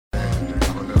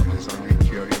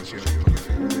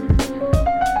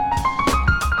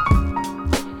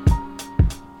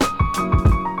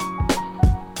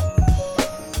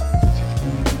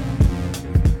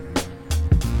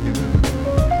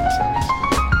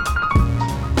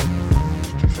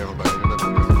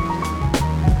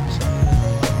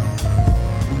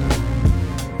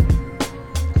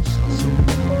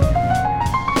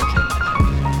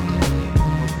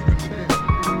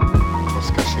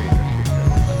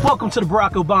Welcome to the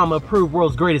Barack Obama approved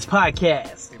world's greatest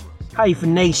podcast,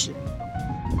 Hyphen Nation.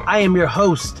 I am your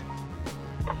host,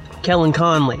 Kellen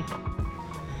Conley.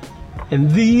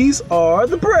 And these are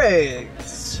the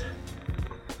Braves.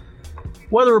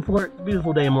 Weather report,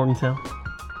 beautiful day in Morgantown.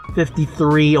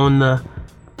 53 on the,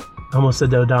 I almost said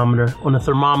the odometer, on the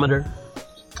thermometer.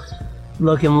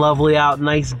 Looking lovely out,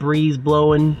 nice breeze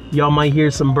blowing. Y'all might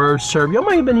hear some birds chirp. Y'all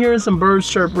might have been hearing some birds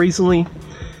chirp recently.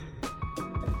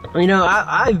 You know,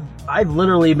 I've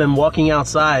literally been walking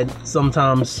outside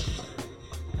sometimes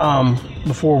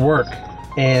before work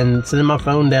and setting my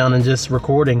phone down and just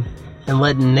recording and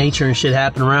letting nature and shit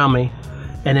happen around me,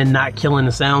 and then not killing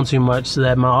the sound too much so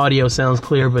that my audio sounds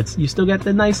clear, but you still got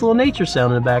that nice little nature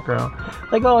sound in the background.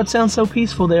 Like, oh, it sounds so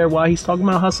peaceful there while he's talking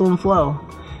about hustle and flow.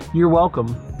 You're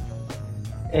welcome.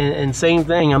 And same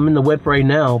thing, I'm in the whip right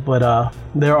now, but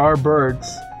there are birds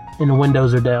and the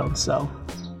windows are down, so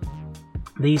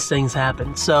these things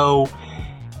happen. So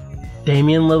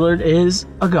Damian Lillard is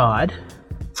a god.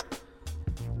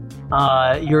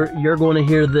 You're going to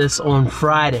hear this on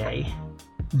Friday,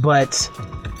 but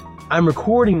I'm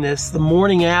recording this the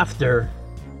morning after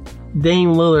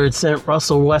Dame Lillard sent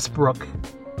Russell Westbrook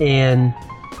and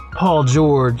Paul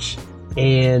George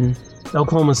and the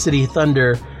Oklahoma City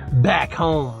Thunder back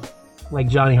home, like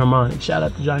Johnny Harmonic. Shout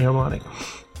out to Johnny Harmonic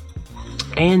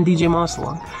and DJ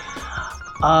Monster.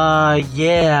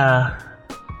 Yeah,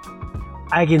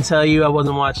 I can tell you I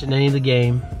wasn't watching any of the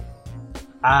game.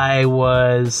 What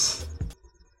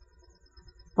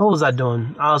was I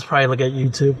doing? I was probably looking at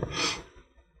YouTube.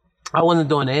 I wasn't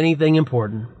doing anything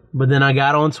important, but then I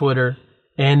got on Twitter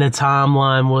and the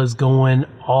timeline was going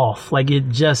off. Like, it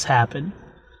just happened.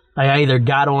 Like, I either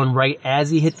got on right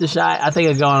as he hit the shot. I think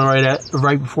I got on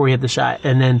right before he hit the shot.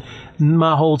 And then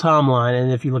my whole timeline,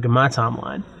 and if you look at my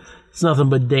timeline, it's nothing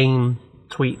but Dame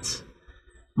tweets.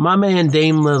 My man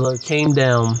Dame Lillard came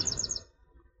down,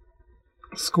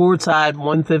 score tied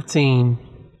 115.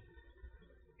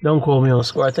 Don't quote me on the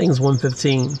score. I think it's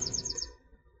 115.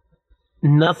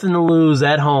 Nothing to lose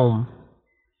at home.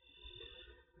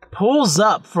 Pulls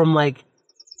up from like,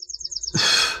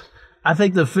 I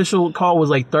think the official call was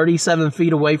like 37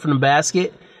 feet away from the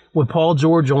basket with Paul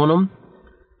George on him.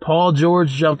 Paul George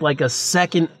jumped like a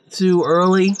second too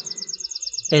early,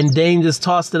 and Dame just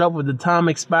tossed it up with the time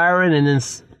expiring, and then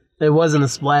it wasn't a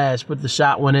splash, but the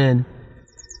shot went in.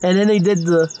 And then they did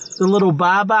the little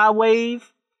bye-bye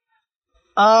wave.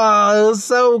 Oh, it was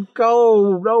so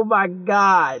cold. Oh, my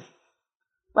God.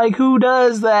 Like, who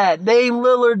does that? Dame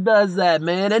Lillard does that,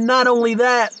 man. And not only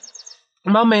that,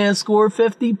 my man scored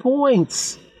 50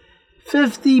 points.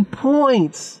 50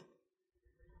 points.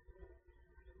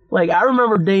 Like, I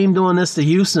remember Dame doing this to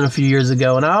Houston a few years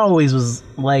ago, and I always was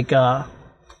like, I've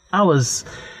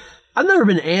never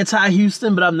been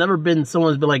anti-Houston, but I've never been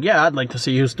someone's been like, yeah, I'd like to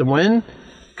see Houston win.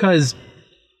 Because,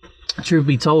 truth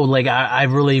be told, like, I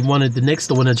really wanted the Knicks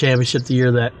to win a championship the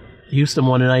year that Houston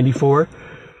won in '94.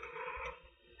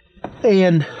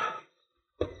 And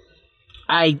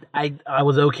I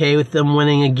was okay with them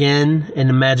winning again and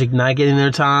the Magic not getting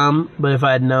their time, but if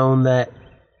I had known that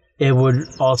it would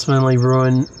ultimately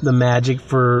ruin the Magic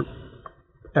for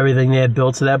everything they had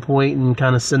built to that point and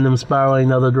kind of send them spiraling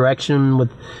the other direction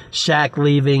with Shaq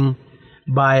leaving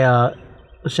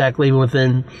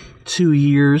within 2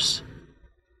 years,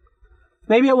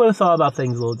 maybe I would have thought about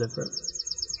things a little different.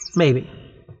 Maybe.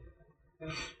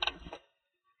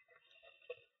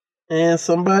 And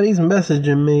somebody's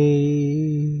messaging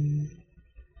me.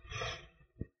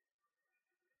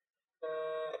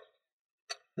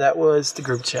 That was the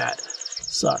group chat.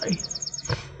 Sorry.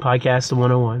 Podcast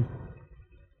 101.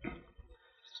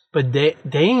 But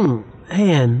Dame,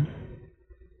 man,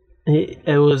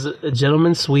 it was a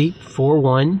gentleman's sweep,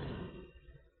 4-1.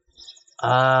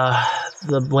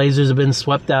 The Blazers have been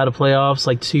swept out of playoffs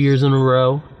like 2 years in a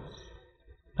row.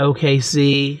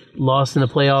 OKC lost in the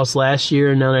playoffs last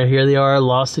year, and now here they are,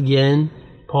 lost again.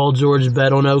 Paul George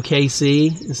bet on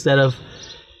OKC instead of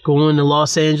going to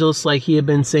Los Angeles like he had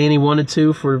been saying he wanted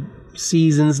to for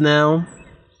seasons now.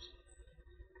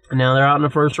 And now they're out in the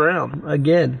first round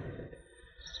again.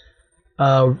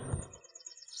 I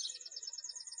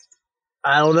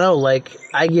don't know, like,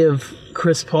 I give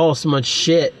Chris Paul so much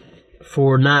shit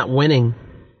for not winning.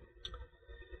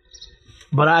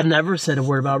 But I never said a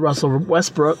word about Russell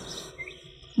Westbrook.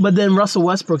 But then Russell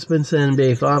Westbrook's been to the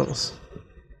NBA Finals.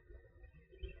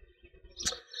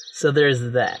 So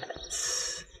there's that.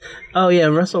 Oh, yeah,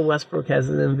 and Russell Westbrook has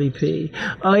an MVP.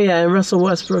 Oh, yeah, and Russell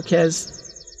Westbrook has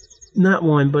not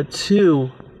one, but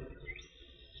 2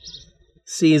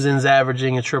 seasons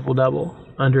averaging a triple-double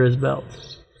under his belt.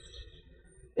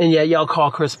 And yet y'all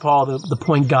call Chris Paul the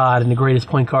point god and the greatest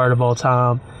point guard of all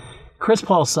time. Chris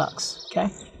Paul sucks, okay?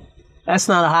 That's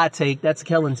not a hot take. That's a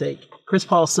Kellen take. Chris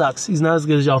Paul sucks. He's not as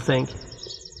good as y'all think.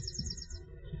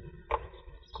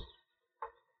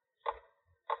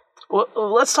 Well,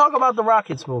 let's talk about the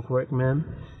Rockets real quick, man.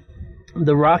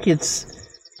 The Rockets,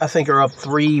 I think, are up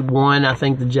 3-1. I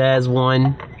think the Jazz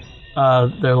won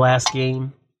their last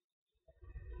game.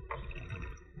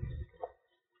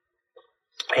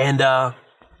 And I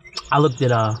looked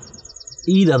at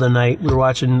E the other night. We were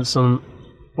watching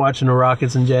the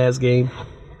Rockets and Jazz game.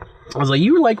 I was like,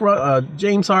 "You were like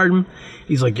James Harden?"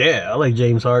 He's like, "Yeah, I like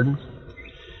James Harden."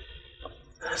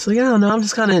 So yeah, I don't know. I'm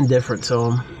just kind of indifferent to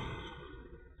him.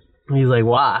 And he's like,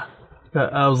 "Why?"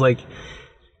 I was like,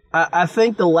 I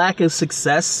think the lack of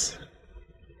success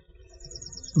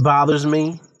bothers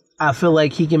me. I feel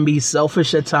like he can be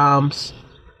selfish at times.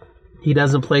 He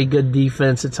doesn't play good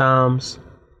defense at times.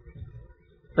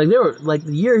 Like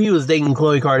the year he was dating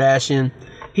Khloe Kardashian,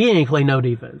 he didn't play no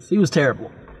defense. He was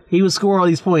terrible. He would score all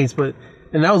these points,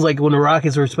 and that was like when the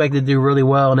Rockets were expected to do really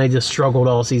well, and they just struggled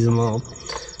all season long.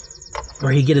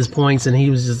 Where he'd get his points, and he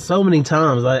was just so many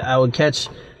times I would catch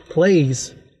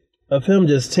plays of him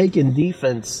just taking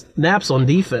naps on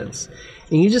defense.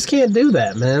 And you just can't do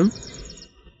that, man.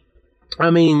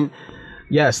 I mean,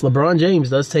 yes, LeBron James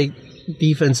does take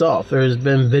defense off. There's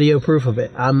been video proof of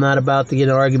it. I'm not about to get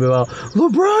an argument about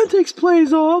LeBron takes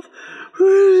plays off.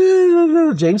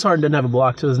 James Harden doesn't have a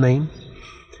block to his name.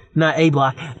 Not a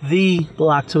block, the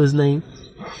block to his name.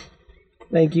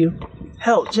 Thank you.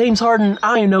 Hell, James Harden, I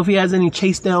don't even know if he has any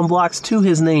chase down blocks to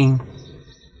his name.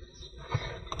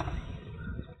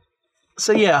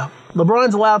 So yeah,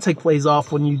 LeBron's allowed to take plays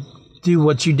off when you do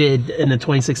what you did in the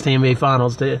 2016 NBA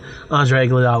Finals to Andre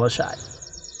Iguodala's shot.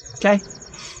 Okay?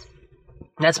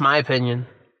 That's my opinion.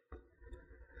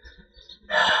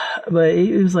 But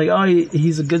he was like, "Oh,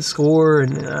 he's a good scorer,"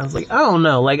 and I was like, "I don't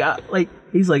know."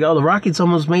 He's like, "Oh, the Rockets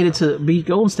almost made it to beat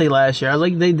Golden State last year." I was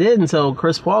like, "They did until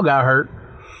Chris Paul got hurt,"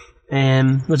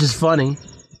 and which is funny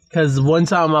because one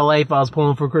time in my life I was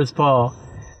pulling for Chris Paul.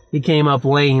 He came up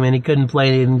lame and he couldn't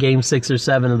play in Game 6 or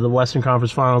 7 of the Western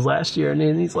Conference Finals last year, and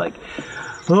then he's like,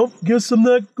 "Oh, guess I'm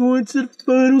not going to the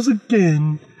finals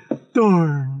again.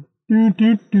 Darn."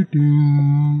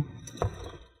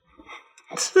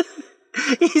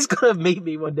 He's gonna meet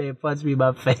me one day and punch me in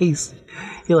my face.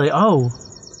 He's like, "Oh,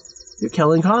 you're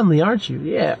Kellen Conley, aren't you?"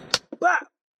 "Yeah." Bah!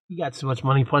 He got so much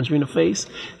money, punch me in the face.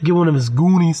 Get one of his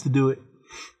goonies to do it.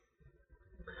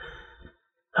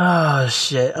 Oh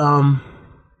shit.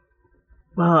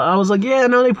 Well, I was like, yeah,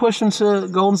 no, they pushed him to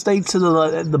Golden State to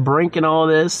the brink and all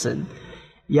this and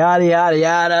yada yada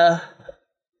yada.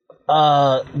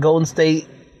 Golden State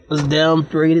was down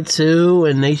 3-2,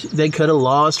 and they could have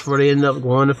lost before they ended up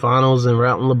going to finals and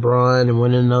routing LeBron and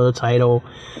winning another title.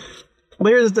 But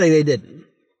here's the thing, they didn't.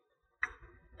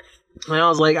 And I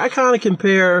was like, I kind of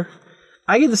compare.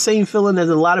 I get the same feeling that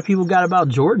a lot of people got about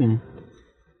Jordan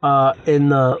in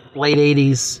the late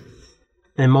 80s.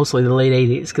 And mostly the late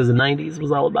 80s, because the 90s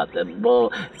was all about the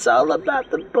bull. It's all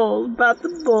about the bulls, about the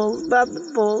bulls, about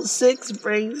the bulls. 6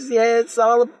 rings, yeah, it's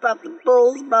all about the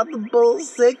bulls,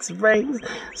 6 rings.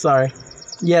 Sorry.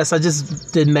 Yes, I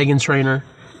just did Meghan Trainor.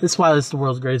 That's why this is the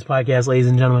world's greatest podcast, ladies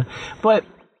and gentlemen. But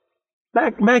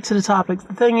back to the topics.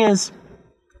 The thing is,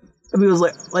 it was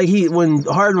when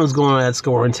Harden was going on that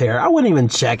scoring tear, I wasn't even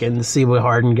checking to see what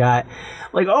Harden got.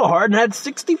 Like, oh, Harden had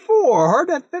 64.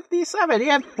 Harden had 57. He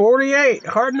had 48.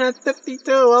 Harden had 52.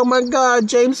 Oh my God,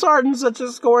 James Harden's such a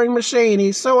scoring machine.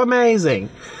 He's so amazing.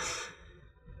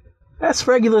 That's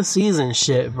regular season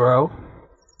shit, bro.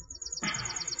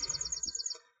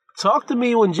 Talk to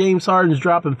me when James Harden's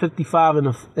dropping 55 in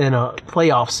a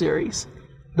playoff series,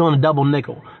 doing a double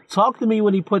nickel. Talk to me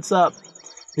when he puts up,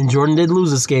 and Jordan did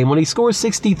lose this game, when he scores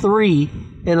 63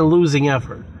 in a losing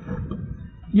effort.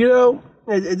 You know,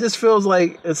 it just feels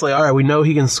like, it's like, all right, we know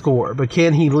he can score, but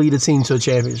can he lead a team to a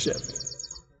championship?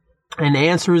 And the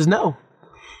answer is no.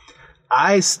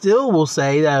 I still will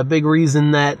say that a big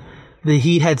reason that the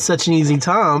Heat had such an easy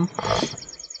time,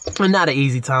 well, not an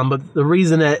easy time, but the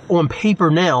reason that on paper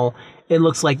now it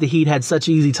looks like the Heat had such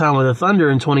an easy time with the Thunder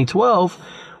in 2012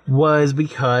 was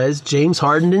because James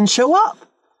Harden didn't show up.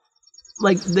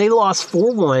 Like, they lost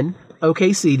 4-1,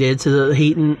 OKC did, to the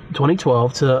Heat in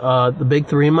 2012, to the Big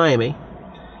Three in Miami.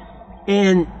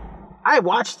 And I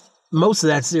watched most of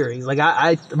that series. Like,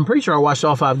 I'm pretty sure I watched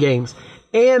all 5 games.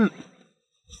 And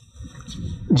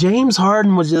James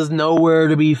Harden was just nowhere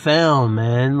to be found,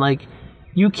 man. Like,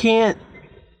 you can't,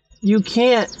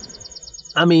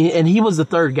 I mean, and he was the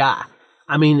third guy.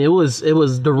 I mean, it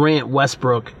was Durant,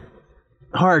 Westbrook,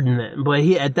 Harden. But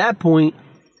at that point,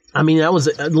 I mean, that was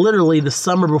literally the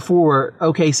summer before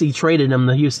OKC traded him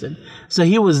to Houston. So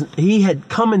he had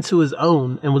come into his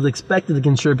own and was expected to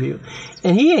contribute.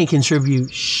 And he ain't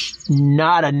contribute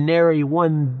not a nary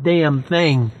one damn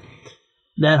thing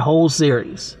that whole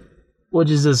series, which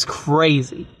is just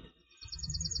crazy.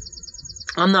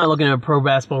 I'm not looking at a Pro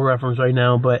Basketball Reference right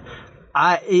now, but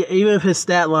even if his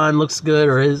stat line looks good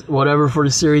or his whatever for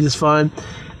the series is fine,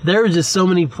 there were just so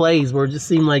many plays where it just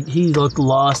seemed like he looked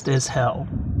lost as hell.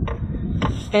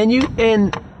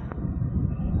 And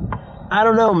I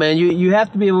don't know, man. You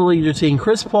have to be able to lead your team.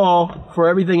 Chris Paul, for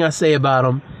everything I say about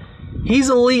him, he's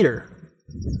a leader.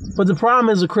 But the problem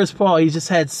is with Chris Paul, he's just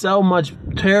had so much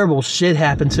terrible shit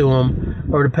happen to him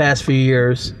over the past few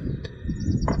years.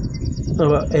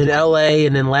 In LA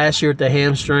and then last year at the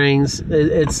hamstrings.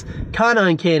 It's kind of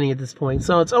uncanny at this point.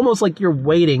 So it's almost like you're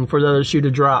waiting for the other shoe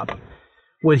to drop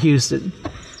with Houston.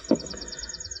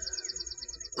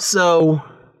 So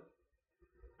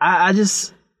I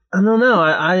don't know.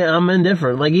 I'm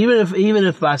indifferent. Like even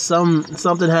if by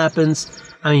something happens,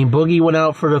 I mean Boogie went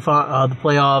out for the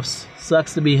playoffs.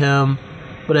 Sucks to be him,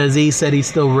 but as he said, he's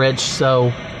still rich.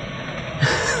 So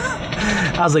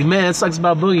I was like, man, it sucks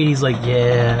about Boogie. He's like,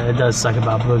 yeah, it does suck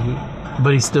about Boogie,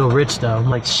 but he's still rich though. I'm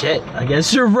like, shit. I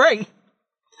guess you're right.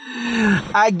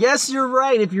 I guess you're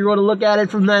right if you're going to look at it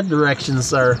from that direction,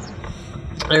 sir.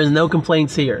 There's no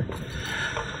complaints here.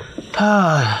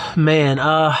 Man,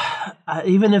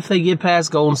 even if they get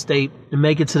past Golden State and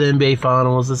make it to the NBA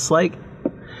Finals, it's like,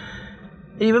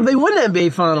 even if they win the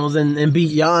NBA Finals and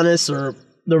beat Giannis or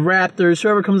the Raptors,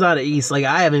 whoever comes out of East, like,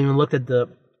 I haven't even looked at the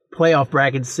playoff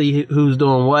bracket to see who's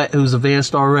doing what, who's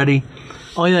advanced already.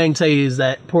 Only thing I can tell you is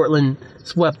that Portland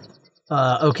swept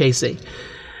OKC.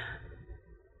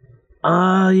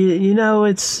 You know,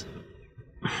 it's,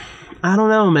 I don't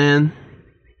know, man.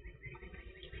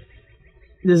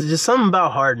 There's just something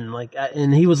about Harden, like,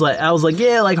 and he was like, I was like,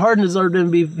 yeah, like Harden deserved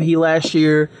MVP last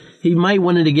year. He might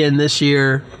win it again this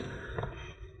year.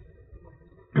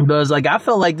 But I was like, I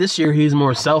felt like this year he was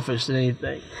more selfish than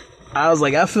anything. I was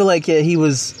like, I feel like he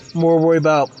was more worried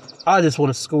about, I just want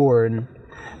to score and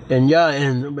I'm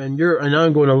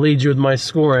going to lead you with my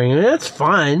scoring, and that's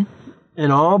fine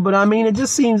and all. But I mean, it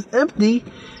just seems empty,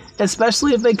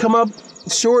 especially if they come up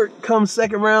short, come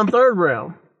second round, third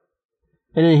round.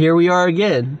 And then here we are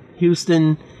again,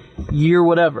 Houston, year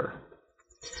whatever.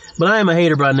 But I am a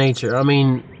hater by nature. I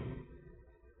mean,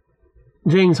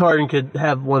 James Harden could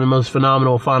have one of the most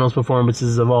phenomenal finals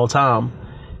performances of all time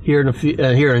here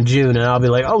in June, and I'll be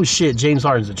like, oh shit, James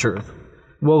Harden's the truth.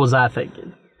 What was I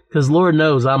thinking? Because Lord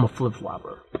knows I'm a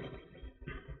flip-flopper.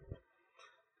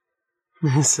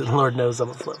 Lord knows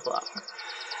I'm a flip-flopper.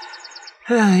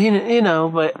 You know,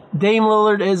 but Dame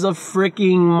Lillard is a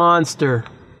freaking monster.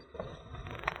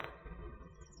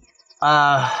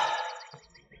 My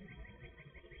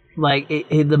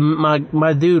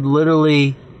dude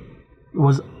literally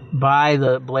was by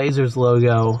the Blazers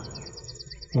logo,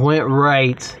 went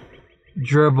right,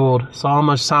 dribbled, saw how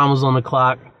much time was on the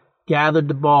clock, gathered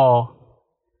the ball,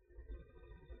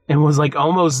 and was like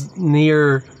almost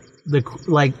near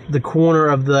the corner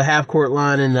of the half court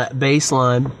line and the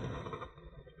baseline.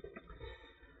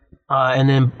 And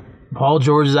then Paul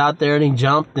George is out there and he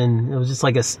jumped, and it was just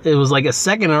like a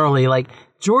second early. Like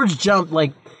George jumped,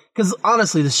 like, because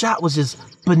honestly the shot was just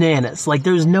bananas. Like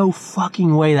there's no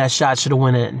fucking way that shot should have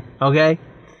went in. Okay,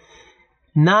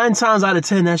 9 times out of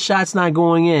 10 that shot's not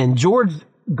going in. George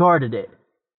guarded it,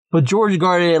 but George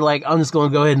guarded it like, I'm just going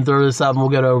to go ahead and throw this up and we'll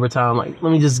go to overtime. Like,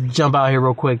 let me just jump out here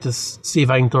real quick to see if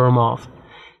I can throw him off.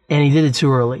 And he did it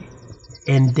too early,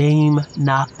 and Dame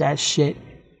knocked that shit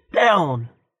down.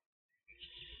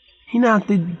 He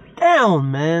knocked it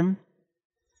down, man.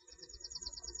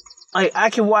 Like, I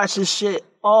can watch this shit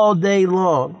all day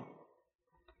long.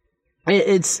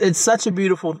 It's such a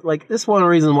beautiful, like, this is one of the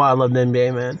reasons why I love the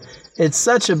NBA, man. It's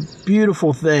such a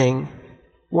beautiful thing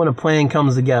when a plan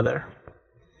comes together.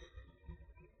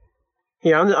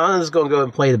 Here, I'm just going to go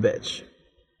and play the bitch.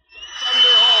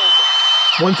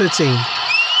 115.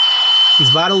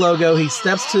 He's by the logo. He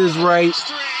steps to his right.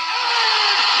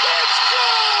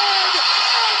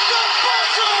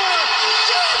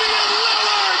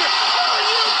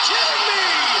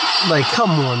 Like, come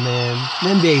on, man. The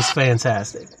NBA's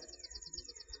fantastic.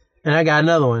 And I got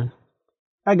another one.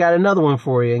 I got another one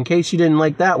for you. In case you didn't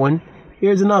like that one,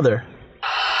 here's another.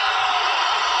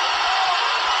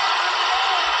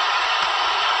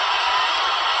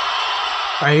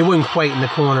 All right, he wasn't quite in the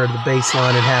corner of the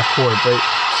baseline at half court, but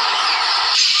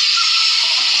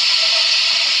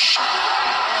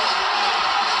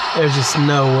there's just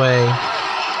no way.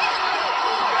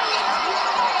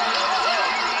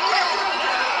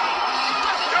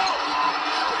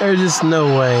 There's just no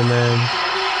way, man.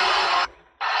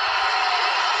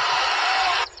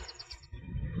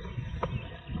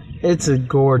 It's a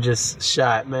gorgeous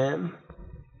shot, man.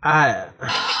 I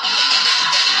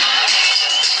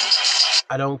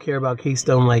don't care about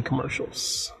Keystone Light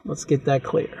commercials. Let's get that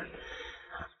clear.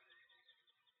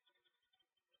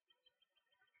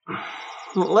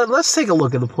 Let's take a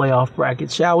look at the playoff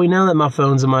bracket, shall we? Now that my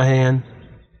phone's in my hand.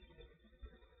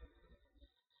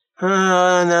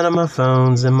 Now that my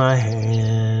phone's in my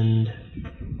hand.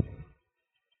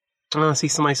 I see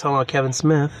somebody talking about Kevin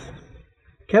Smith.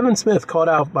 Kevin Smith called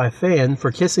out by a fan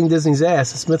for kissing Disney's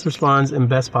ass, and Smith responds in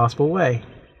best possible way.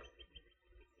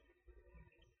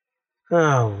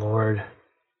 Oh, Lord.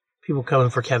 People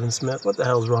coming for Kevin Smith. What the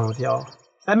hell's wrong with y'all?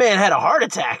 That man had a heart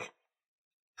attack.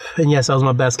 And yes, that was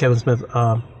my best Kevin Smith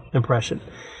impression.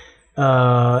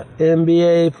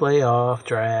 NBA playoff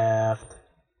draft.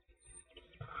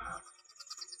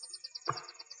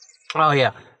 Oh,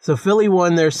 yeah. So Philly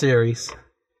won their series.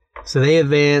 So they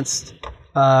advanced.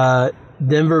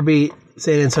 Denver beat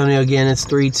San Antonio again. It's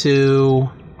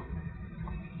 3-2.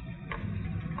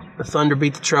 The Thunder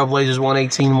beat the Trailblazers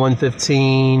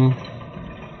 118-115.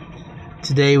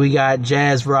 Today we got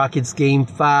Jazz Rockets Game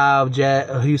 5.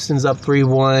 Houston's up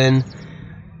 3-1.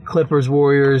 Clippers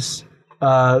Warriors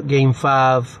Game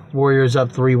 5. Warriors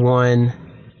up 3-1.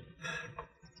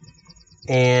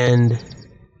 And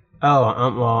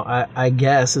I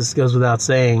guess this goes without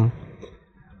saying.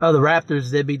 Oh, the Raptors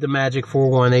did beat the Magic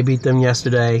 4-1. They beat them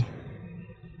yesterday.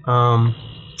 And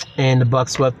the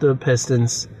Bucks swept the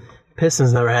Pistons.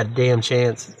 Pistons never had a damn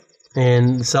chance.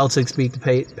 And the Celtics beat the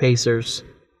Pacers.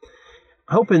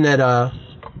 Hoping that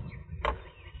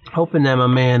my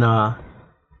man,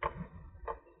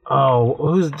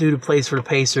 who's the dude who plays for the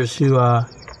Pacers?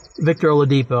 Victor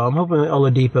Oladipo. I'm hoping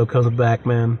Oladipo comes back,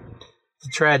 man. It's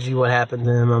a tragedy what happened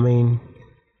to him. I mean,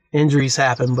 injuries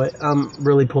happen, but I'm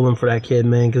really pulling for that kid,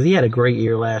 man, because he had a great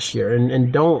year last year.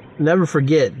 And never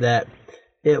forget that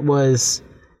it was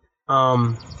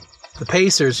the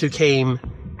Pacers who came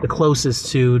the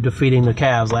closest to defeating the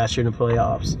Cavs last year in the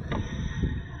playoffs.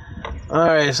 All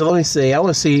right, so let me see.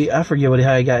 I forget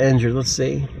how he got injured. Let's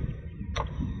see.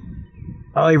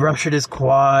 Oh, he ruptured his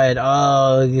quad.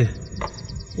 Oh,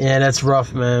 yeah, that's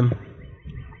rough, man.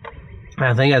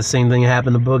 I think that same thing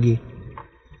happened to Boogie.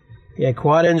 Yeah,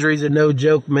 quad injuries are no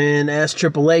joke, man. Ask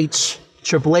Triple H.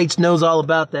 Triple H knows all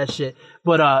about that shit.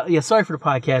 But, sorry for the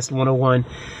podcast 101.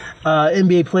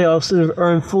 NBA playoffs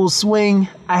are in full swing.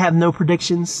 I have no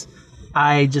predictions.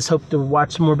 I just hope to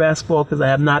watch some more basketball because I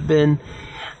have not been.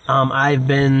 I've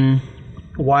been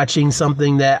watching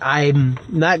something that I'm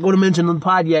not going to mention on the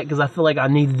pod yet because I feel like I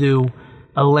need to do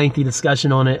a lengthy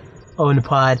discussion on it on the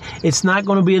pod. It's not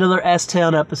going to be another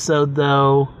S-Town episode,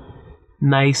 though.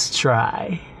 Nice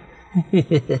try.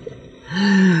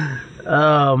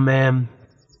 Oh, man.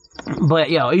 But,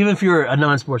 even if you're a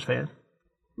non-sports fan,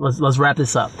 let's wrap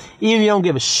this up. Even if you don't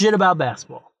give a shit about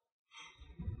basketball,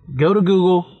 go to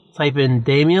Google, type in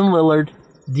Damian Lillard,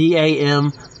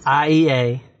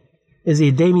 D-A-M-I-E-A. Is he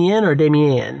a Damien or a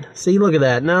Damian? See, look at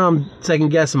that. Now I'm second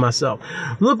guessing myself.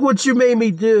 Look what you made me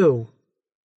do.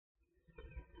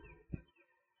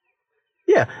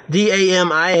 Yeah,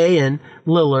 D-A-M-I-A-N,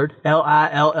 Lillard,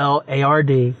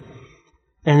 L-I-L-L-A-R-D.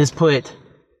 And just put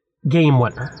game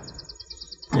winner.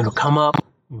 It'll come up.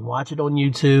 You can watch it on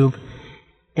YouTube.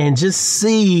 And just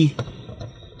see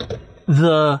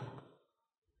this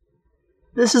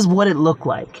is what it looked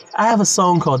like. I have a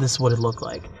song called This Is What It Looked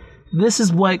Like. This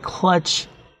is what clutch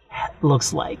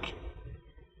looks like.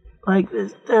 Like,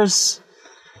 there's...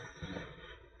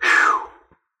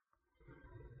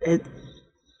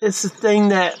 It's a thing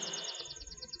that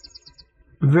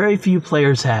very few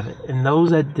players have it. And those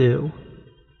that do,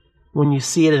 when you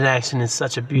see it in action, it's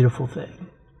such a beautiful thing.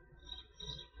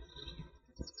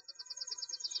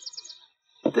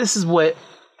 This is what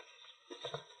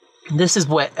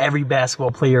every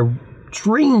basketball player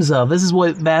dreams of. This is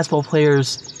what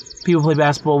people play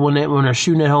basketball when they're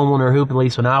shooting at home on their hoop, at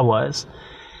least when I was.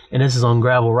 And this is on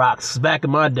gravel rocks. 'Cause back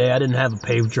in my day, I didn't have a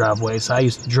paved driveway, so I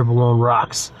used to dribble on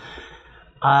rocks.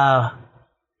 Back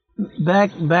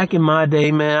in my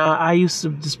day, man, I used to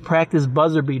just practice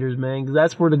buzzer beaters, man, because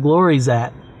that's where the glory's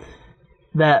at.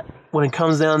 That when it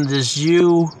comes down to just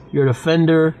your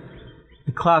defender,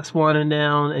 the clock's winding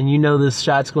down, and you know this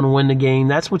shot's going to win the game,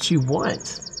 that's what you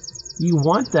want. You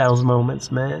want those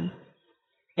moments, man.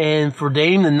 And for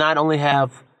Dame to not only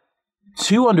have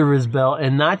 2 under his belt,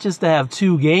 and not just to have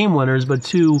 2 game winners, but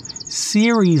 2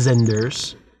 series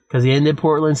enders, because he ended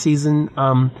Portland season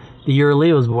the year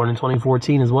Aaliyah was born in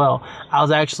 2014 as well. I was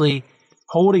actually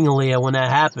holding Aaliyah when that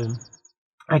happened.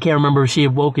 I can't remember if she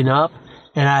had woken up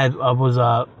and I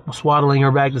was swaddling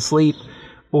her back to sleep,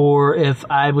 or if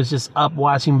I was just up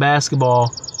watching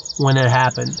basketball when it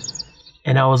happened.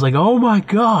 And I was like, oh my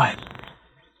God,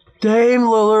 Dame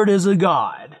Lillard is a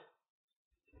god.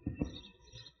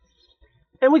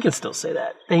 And we can still say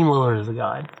that. Dame Lillard is a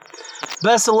god.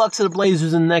 Best of luck to the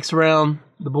Blazers in the next round.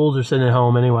 The Bulls are sitting at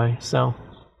home anyway, so.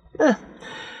 Let's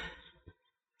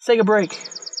take a break.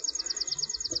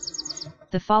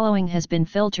 The following has been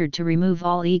filtered to remove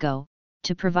all ego,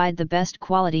 to provide the best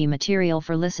quality material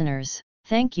for listeners.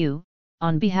 Thank you,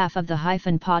 on behalf of the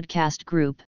Hyphen Podcast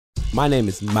Group. My name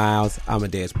is Miles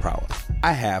Amadeus Prowell.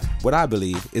 I have what I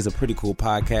believe is a pretty cool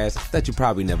podcast that you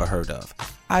probably never heard of.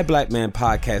 I Black Man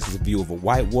Podcast is a view of a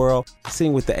white world,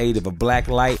 seen with the aid of a black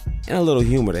light and a little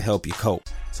humor to help you cope.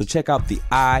 So check out the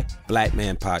I Black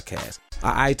Man Podcast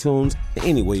on iTunes and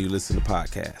anywhere you listen to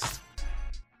podcasts.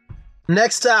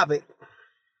 Next topic.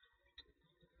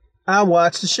 I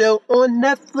watched the show on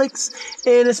Netflix,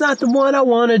 and it's not the one I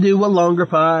want to do a longer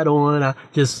pod on. I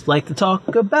just like to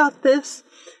talk about this.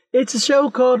 It's a show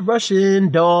called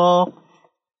Russian Doll.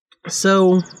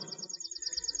 So,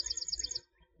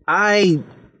 I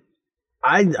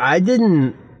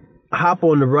didn't hop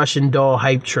on the Russian Doll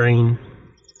hype train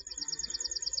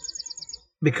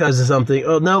because of something.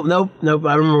 Oh, nope.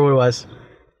 I remember what it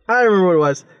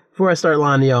was. Before I start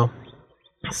lying to y'all.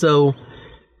 So,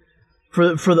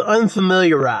 for the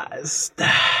unfamiliarized,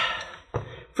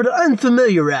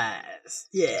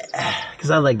 yeah,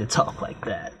 because I like to talk like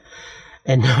that.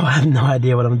 And no, I have no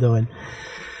idea what I'm doing.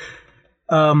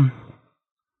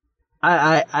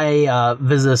 I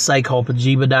visit a site called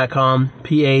Pajiba.com,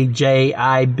 Pajiba.com,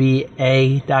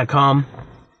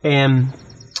 and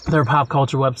they're a pop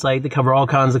culture website. They cover all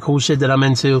kinds of cool shit that I'm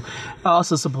into.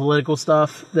 Also some political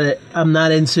stuff that I'm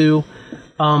not into,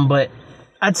 but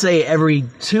I'd say every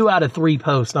 2 out of 3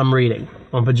 posts I'm reading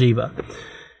on Pajiba.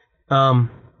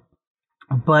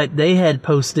 But they had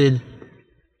posted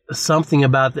something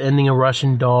about the ending of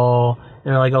Russian Doll, and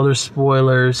they're like, oh, there's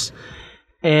spoilers.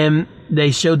 And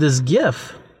they showed this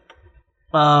GIF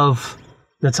of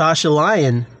Natasha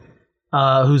Lyonne,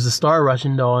 who's the star of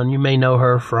Russian Doll, and you may know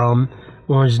her from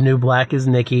Orange is the New Black as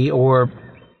Nikki, or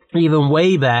even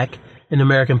way back in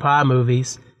American Pie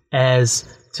movies as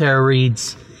Tara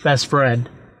Reid's best friend.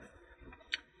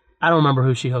 I don't remember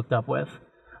who she hooked up with,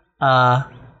 but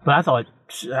I thought,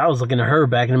 I was looking at her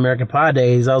back in American Pie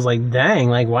days. I was like, dang,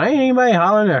 like, why ain't anybody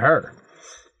hollering at her?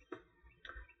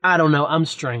 I don't know. I'm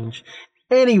strange.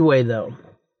 Anyway, though,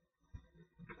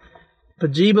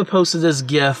 Pajiba posted this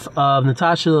GIF of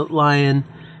Natasha Lyonne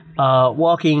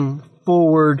walking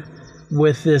forward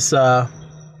with this, I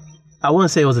want to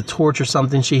say it was a torch or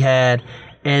something she had,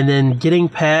 and then getting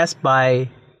passed by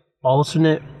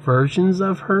alternate versions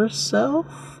of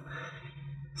herself.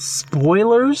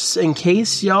 Spoilers, in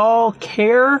case y'all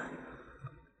care,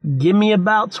 give me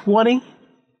about 20, and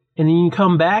then you can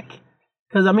come back.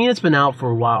 Because, I mean, it's been out for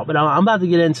a while, but I'm about to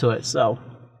get into it, so.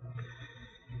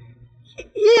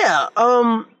 Yeah,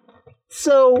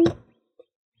 so,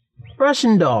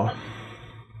 Russian Doll.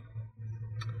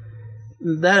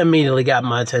 That immediately got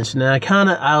my attention, and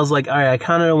I was like, alright, I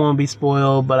kind of don't want to be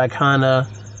spoiled, but I kind of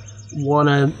want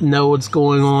to know what's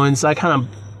going on, so I kind of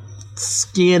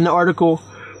scanned the article,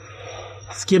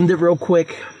 skimmed it real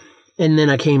quick, and then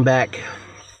I came back.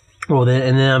 And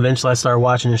then eventually I started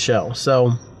watching the show.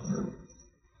 So,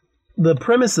 the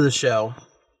premise of the show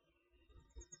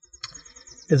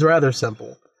is rather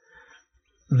simple.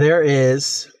 There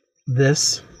is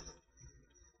this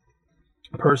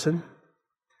person,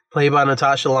 played by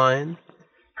Natasha Lyonne.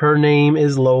 Her name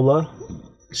is Lola.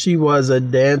 She was a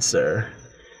dancer.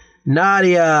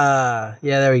 Nadia!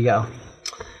 Yeah, there we go.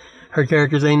 Her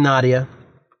character's named Nadia.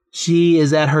 She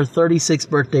is at her 36th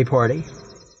birthday party.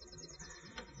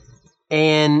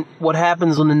 And what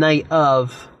happens on the night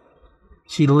of,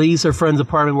 she leaves her friend's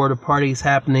apartment where the party is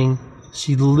happening.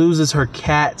 She loses her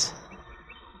cat.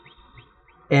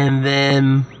 And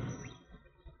then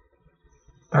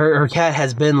her cat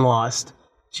has been lost.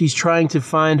 She's trying to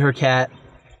find her cat.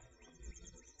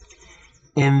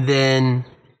 And then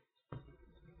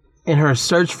in her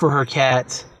search for her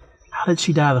cat, how did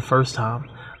she die the first time?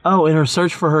 Oh, in her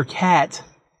search for her cat,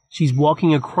 she's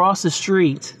walking across the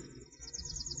street.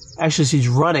 Actually, she's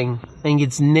running and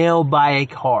gets nailed by a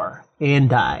car and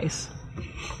dies.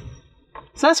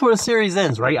 So that's where the series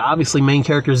ends, right? Obviously, main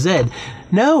character's dead.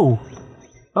 No.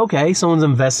 Okay, someone's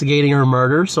investigating her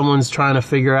murder. Someone's trying to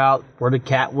figure out where the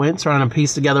cat went, trying to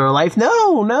piece together her life.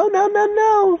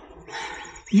 No.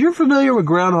 You're familiar with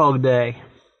Groundhog Day.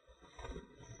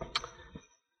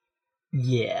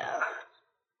 Yeah.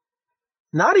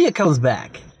 Nadia comes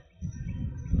back.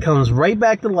 Comes right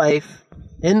back to life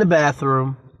in the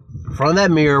bathroom, in front of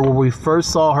that mirror where we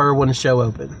first saw her when the show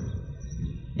opened.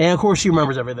 And of course she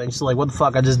remembers everything. She's like, what the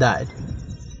fuck, I just died.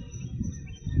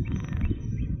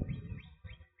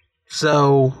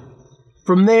 So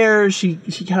from there, she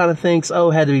kind of thinks,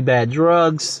 oh, it had to be bad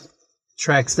drugs.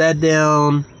 Tracks that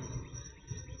down.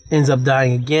 Ends up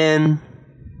dying again.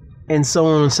 And so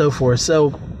on and so forth.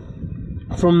 So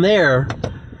from there,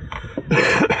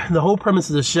 the whole premise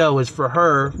of the show is for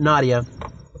her, Nadia,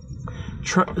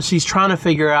 she's trying to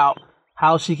figure out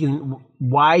how she can,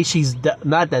 why she's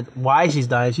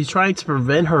dying. She's trying to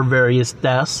prevent her various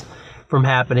deaths from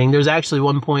happening. There's actually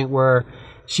one point where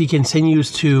she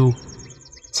continues to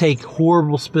take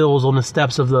horrible spills on the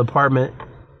steps of the apartment,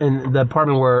 and the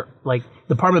apartment where, like,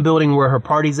 the apartment building where her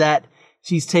party's at.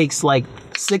 She takes like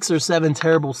 6 or 7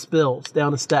 terrible spills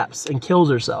down the steps and kills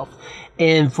herself.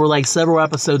 And for like several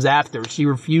episodes after, she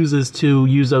refuses to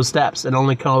use those steps and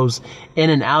only goes in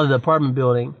and out of the apartment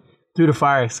building through the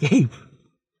fire escape.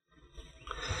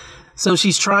 So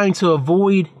she's trying to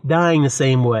avoid dying the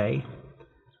same way,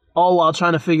 all while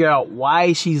trying to figure out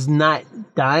why she's not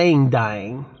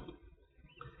dying.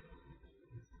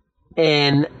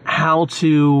 And how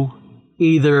to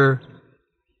either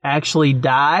actually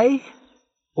die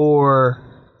or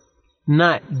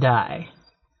not die.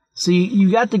 So you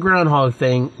got the Groundhog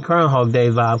Day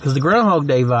vibe, because the Groundhog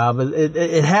Day vibe,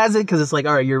 it has it because it's like,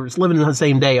 all right, you're living in the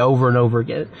same day over and over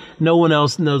again. No one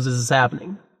else knows this is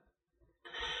happening.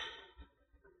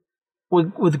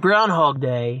 With Groundhog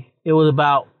Day, it was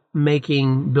about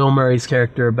making Bill Murray's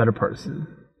character a better person.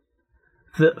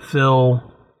 Phil,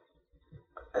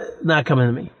 not coming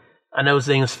to me. I know his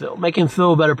name is Phil. Making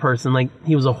Phil a better person. Like,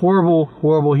 he was a horrible,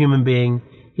 horrible human being.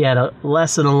 He had a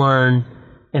lesson to learn,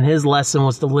 and his lesson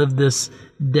was to live this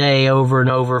day over and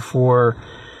over for,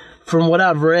 from what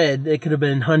I've read, it could have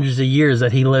been hundreds of years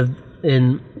that he lived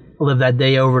that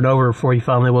day over and over before he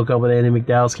finally woke up with Andy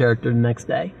McDowell's character the next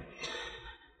day.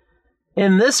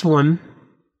 In this one,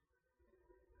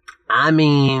 I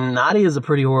mean, Nadia's a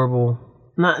pretty horrible...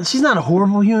 she's not a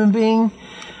horrible human being,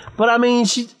 but I mean,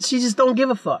 she just don't give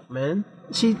a fuck, man.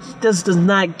 She just does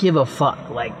not give a fuck.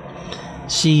 Like,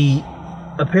 she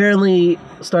apparently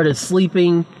started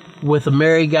sleeping with a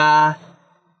married guy.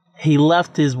 He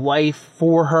left his wife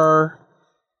for her.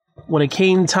 When it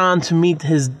came time to meet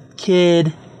his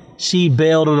kid, she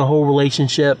bailed on the whole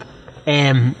relationship.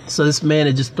 And so this man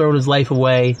had just thrown his life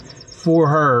away for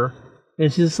her.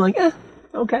 And she's just like,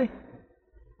 okay.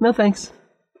 No thanks.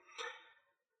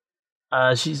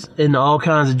 She's into all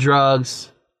kinds of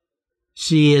drugs.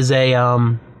 She is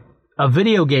a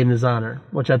video game designer,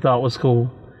 which I thought was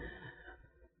cool.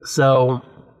 So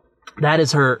that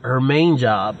is her main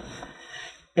job.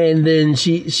 And then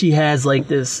she has like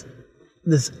this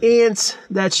aunt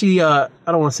that she I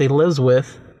don't want to say lives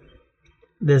with.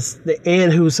 The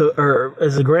aunt who's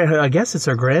I guess it's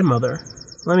her grandmother.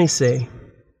 Let me see.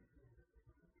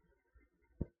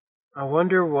 I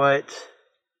wonder what.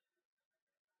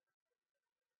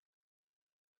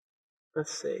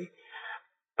 Let's see.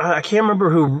 I can't remember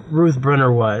who Ruth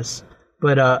Brenner was,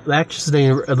 but the actress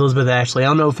named Elizabeth Ashley. I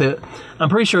don't know if I'm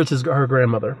pretty sure it's her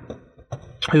grandmother,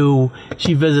 who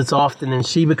she visits often, and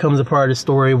she becomes a part of the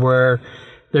story where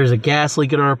there's a gas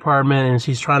leak in her apartment, and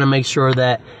she's trying to make sure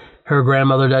that her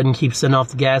grandmother doesn't keep setting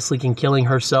off the gas leak and killing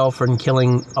herself and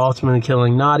ultimately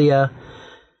killing Nadia.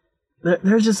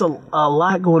 There's just a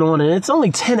lot going on, and it's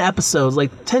only 10 episodes,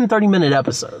 like 10 30-minute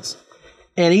episodes.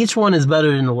 And each one is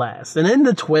better than the last. And then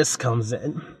the twist comes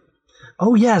in.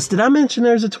 Oh, yes. Did I mention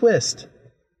there's a twist?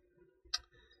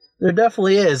 There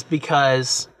definitely is,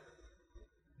 because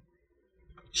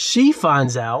she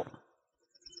finds out.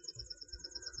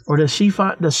 Or does she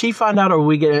find out, or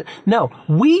we get it? No,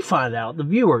 we find out. The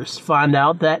viewers find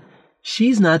out that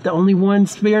she's not the only one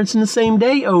experiencing the same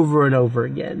day over and over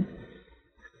again.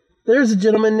 There's a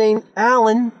gentleman named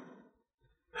Alan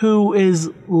who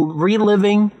is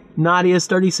reliving Nadia's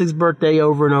 36th birthday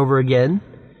over and over again.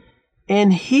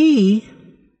 And he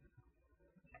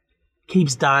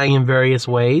keeps dying in various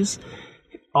ways.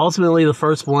 Ultimately, the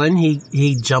first one,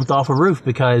 he jumped off a roof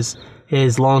because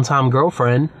his longtime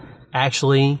girlfriend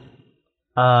actually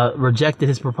rejected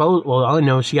his proposal. Well, I only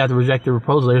know she got to reject the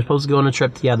proposal. They were supposed to go on a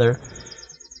trip together.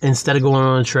 Instead of going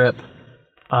on a trip,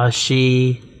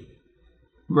 she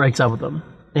breaks up with him.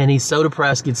 And he's so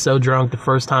depressed, gets so drunk, the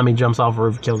first time he jumps off a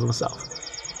roof, kills himself.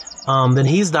 Then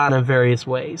he's dying in various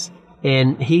ways.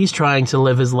 And he's trying to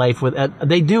live his life with...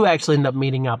 they do actually end up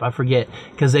meeting up, I forget.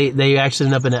 Because they actually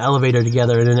end up in an elevator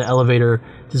together, and then the elevator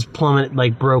just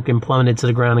broke and plummeted to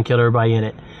the ground and killed everybody in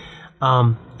it.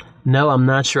 No, I'm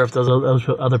not sure if those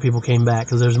other people came back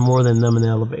because there's more than them in the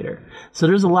elevator. So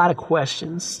there's a lot of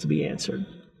questions to be answered.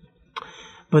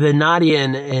 But then Nadia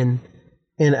and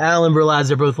Alan realize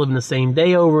they're both living the same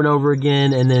day over and over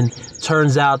again, and then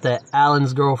turns out that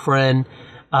Alan's girlfriend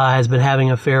has been having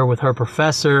an affair with her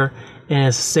professor, and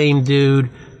it's the same dude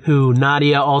who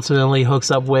Nadia ultimately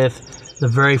hooks up with the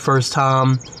very first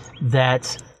time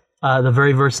that the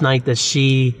very first night that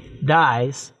she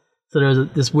dies. So there's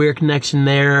this weird connection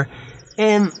there,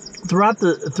 and throughout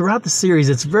the series,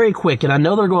 it's very quick. And I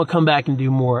know they're going to come back and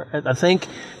do more. I think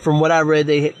from what I read,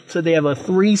 they said they have a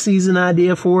 3-season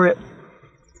idea for it,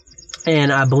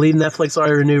 and I believe Netflix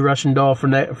already renewed Russian Doll for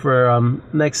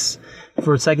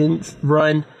a second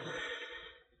run.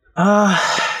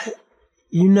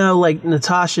 Like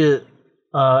Natasha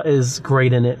is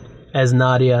great in it as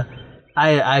Nadia.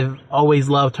 I've always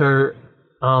loved her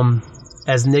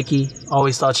as Nikki.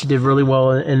 Always thought she did really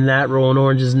well in that role in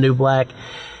Orange is the New Black.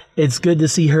 It's good to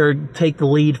see her take the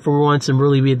lead for once and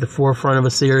really be at the forefront of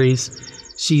a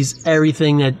series. She's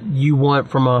everything that you want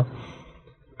from a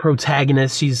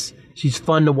protagonist. She's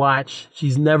fun to watch.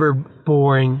 She's never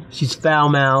boring. She's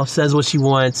foul-mouthed, says what she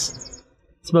wants,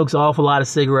 smokes an awful lot of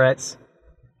cigarettes.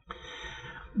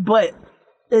 But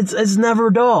it's never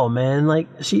dull, man. Like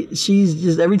she's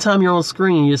just, every time you're on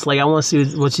screen, you're just like, I want to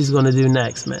see what she's going to do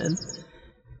next, man.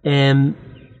 And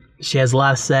she has a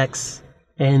lot of sex,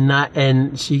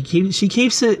 and she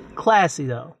keeps it classy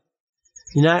though.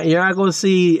 You're not going to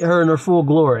see her in her full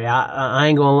glory. I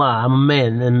ain't gonna lie. I'm a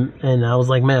man, and I was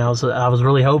like, man, I was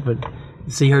really hoping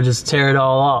to see her just tear it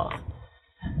all off.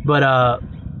 But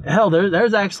hell,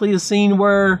 there's actually a scene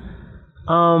where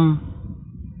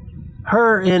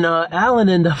her and Alan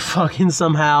end up fucking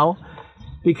somehow,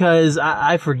 because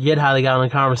I forget how they got in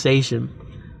the conversation.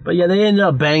 But yeah, they ended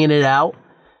up banging it out.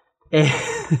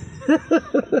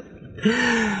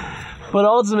 But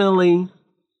ultimately,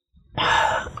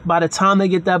 by the time they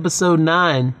get to episode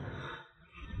 9,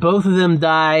 both of them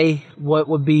die what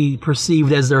would be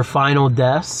perceived as their final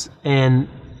deaths, and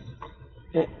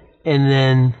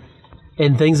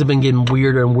things have been getting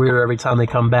weirder and weirder every time they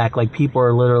come back. Like, people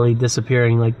are literally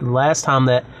disappearing. Like, the last time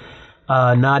that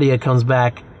Nadia comes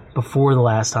back before the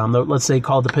last time, let's say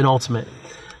called the penultimate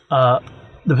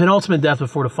death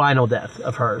before the final death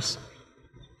of hers.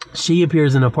 She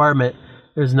appears in an apartment.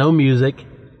 There's no music.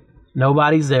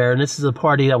 Nobody's there. And this is a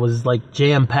party that was like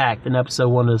jam-packed in episode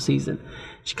 1 of the season.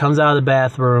 She comes out of the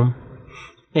bathroom,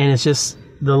 and it's just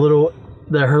her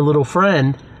little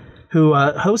friend who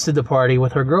hosted the party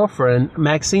with her girlfriend,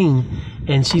 Maxine.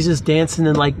 And she's just dancing,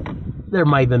 and like, there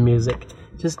might have been music.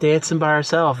 Just dancing by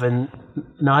herself. And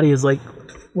Nadia's like,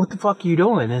 what the fuck are you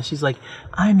doing? And she's like,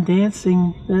 I'm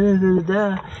dancing. Da, da, da,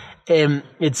 da. And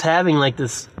it's having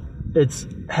this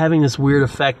weird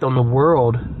effect on the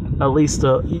world, at least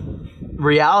the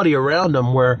reality around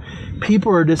them, where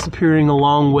people are disappearing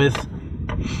along with,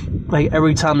 like,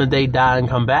 every time that they die and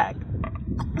come back.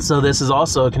 So this is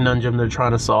also a conundrum they're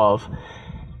trying to solve.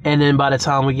 And then by the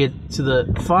time we get to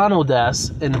the final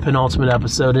deaths in the penultimate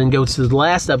episode and go to the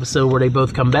last episode where they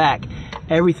both come back,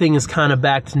 everything is kind of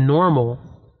back to normal.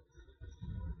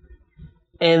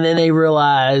 And then they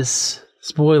realize,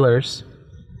 spoilers,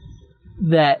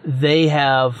 that they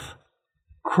have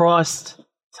crossed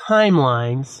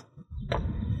timelines,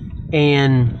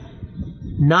 and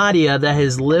Nadia, that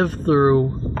has lived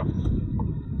through,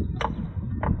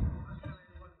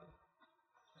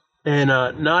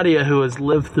 Nadia, who has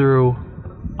lived through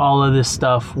all of this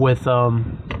stuff with what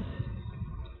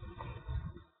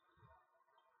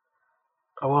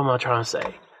am I trying to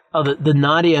say? Oh, the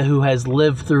Nadia who has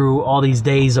lived through all these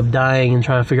days of dying and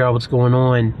trying to figure out what's going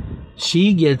on,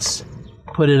 she gets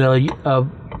put in a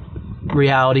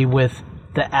reality with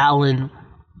the Alan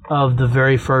of the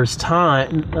very first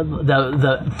time,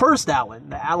 the first Alan,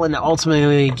 the Alan that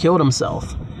ultimately killed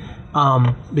himself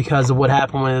because of what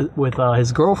happened with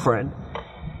his girlfriend.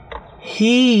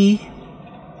 He,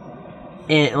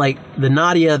 and like the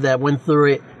Nadia that went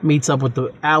through it, meets up with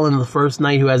the Alan the first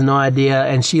night who has no idea,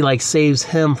 and she like saves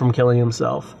him from killing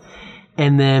himself.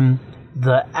 And then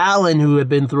the Alan who had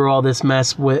been through all this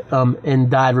mess with and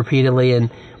died repeatedly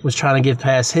and was trying to get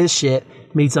past his shit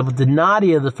meets up with the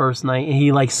Nadia the first night, and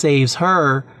he like saves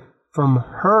her from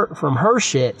her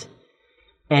shit.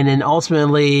 And then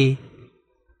ultimately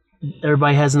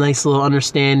everybody has a nice little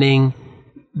understanding.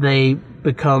 They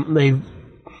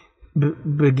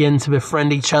begin to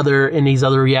befriend each other in these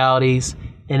other realities,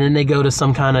 and then they go to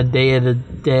some kind of Day of the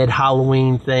Dead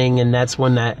Halloween thing, and that's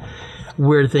when that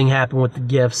weird thing happened with the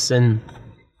gifts and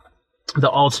the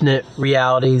alternate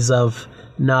realities of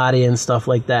Nadia and stuff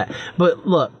like that. But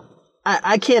look,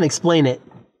 I can't explain it,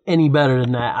 any better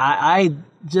than that. I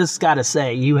just gotta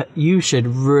say, you should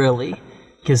really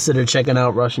consider checking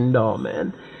out Russian Doll,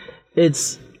 man.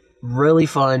 It's really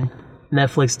fun.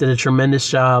 Netflix did a tremendous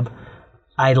job.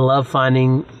 I love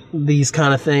finding these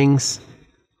kind of things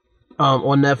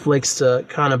on Netflix to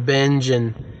kind of binge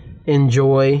and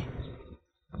enjoy.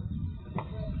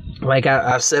 Like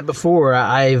I've said before,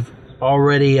 I've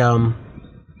already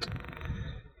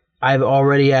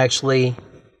actually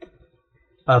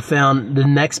found the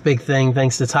next big thing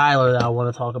thanks to Tyler that I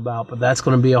want to talk about, but that's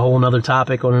going to be a whole nother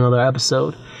topic on another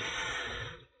episode.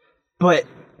 But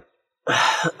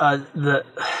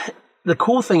the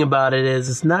cool thing about it is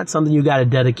it's not something you got to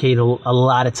dedicate a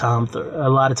lot of time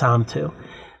to.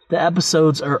 The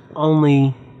episodes are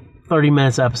only 30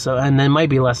 minutes episode, and they might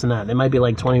be less than that. They might be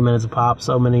like 20 minutes a pop,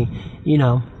 so many,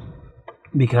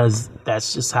 because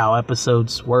that's just how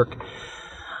episodes work.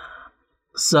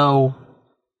 So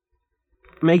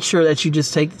make sure that you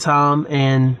just take the time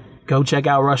and go check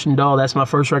out Russian Doll. That's my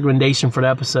first recommendation for the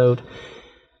episode.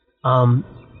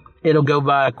 It'll go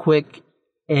by quick,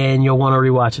 and you'll want to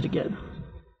rewatch it again.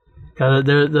 Because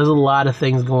there's a lot of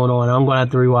things going on. I'm going to have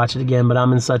to rewatch it again, but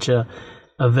I'm in such a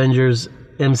Avengers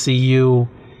MCU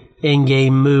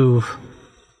in-game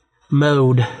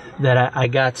mode that I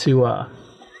got to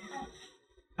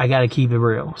keep it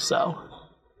real. So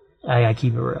I got to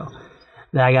keep it real.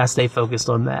 I got to stay focused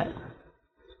on that.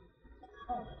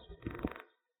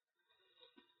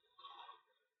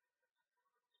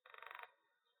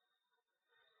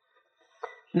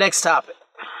 Next topic.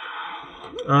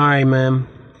 Alright, man.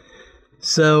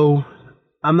 So,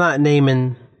 I'm not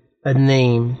naming a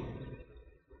name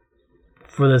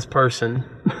for this person.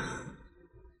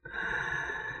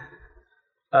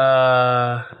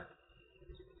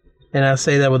 And I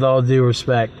say that with all due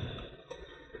respect.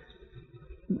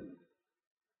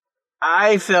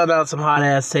 I found out some hot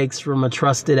ass takes from a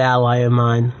trusted ally of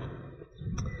mine.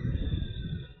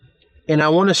 And I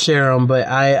want to share them, but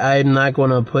I'm not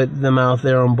going to put them out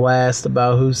there on blast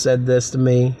about who said this to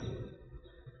me.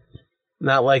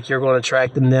 Not like you're going to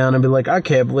track them down and be like, I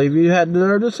can't believe you had the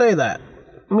nerve to say that.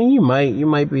 I mean, you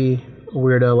might be a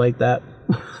weirdo like that.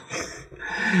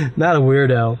 Not a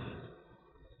weirdo.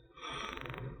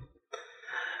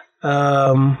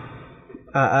 I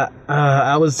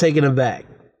was taken aback.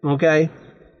 Okay?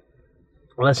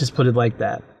 Let's just put it like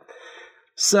that.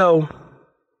 So,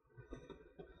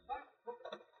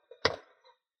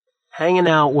 hanging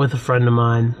out with a friend of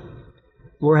mine.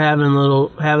 We're having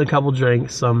a couple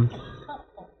drinks, some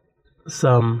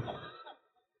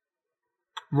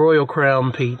Royal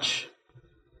Crown Peach.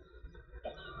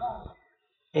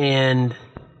 And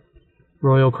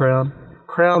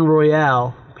Crown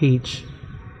Royale Peach.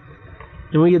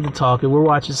 And we get to talking. We're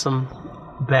watching some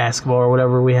basketball or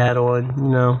whatever we had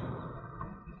on,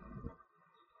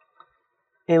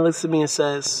 And he looks at me and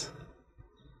says,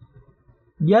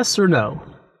 yes or no?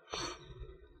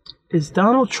 Is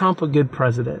Donald Trump a good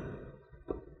president?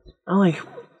 I'm like,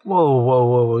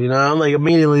 whoa. I'm like,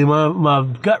 immediately, my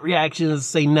gut reaction is to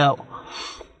say no.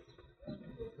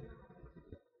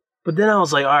 But then I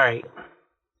was like, all right,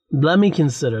 let me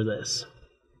consider this.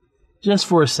 Just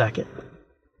for a second.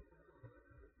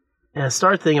 And I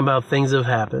start thinking about things that have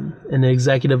happened and the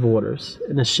executive orders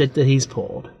and the shit that he's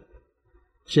pulled.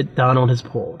 Shit Donald has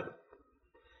pulled.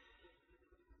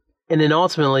 And it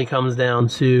ultimately comes down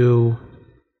to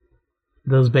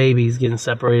those babies getting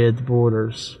separated at the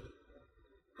borders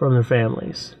from their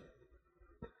families.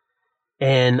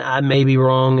 And I may be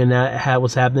wrong in that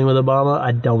what's happening with Obama.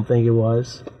 I don't think it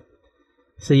was.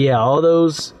 So yeah, all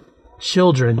those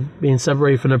children being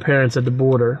separated from their parents at the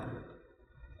border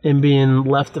and being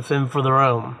left to fend for their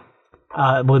own.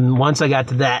 Once I got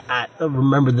to that, I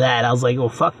remember that. I was like, oh,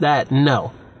 fuck that.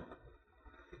 No.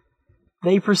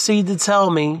 They proceed to tell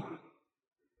me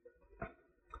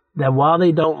that while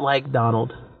they don't like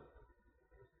Donald,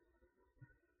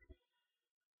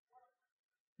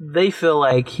 they feel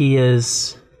like he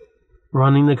is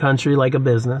running the country like a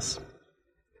business.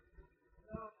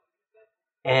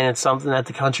 And it's something that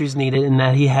the country's needed and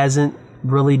that he hasn't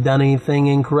really done anything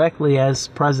incorrectly as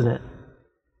president.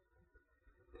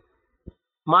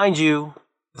 Mind you,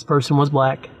 this person was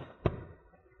black.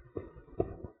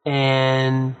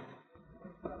 And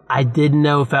I didn't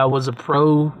know if I was a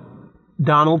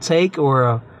pro-Donald take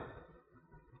or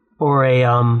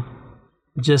a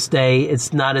just a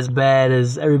it's not as bad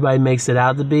as everybody makes it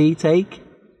out to be take.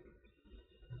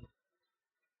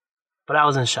 But I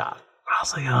was in shock. I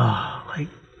was like, oh, like,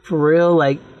 for real?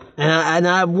 Like, and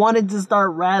I wanted to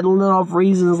start rattling off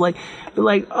reasons, like,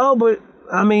 oh, but,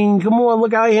 I mean, come on,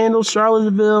 look how he handles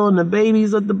Charlottesville and the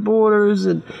babies at the borders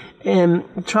and and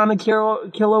trying to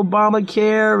kill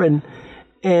Obamacare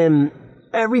and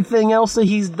everything else that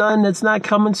he's done that's not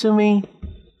coming to me.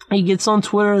 He gets on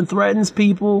Twitter and threatens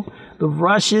people, the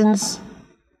Russians.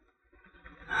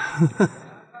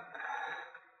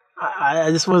 I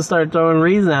just want to start throwing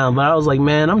reasons out, but I was like,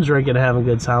 man, I'm drinking and having a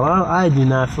good time. I do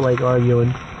not feel like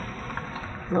arguing.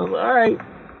 I was like, all right,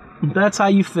 if that's how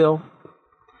you feel,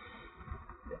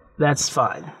 that's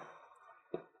fine.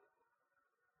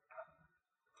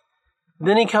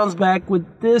 Then he comes back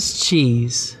with this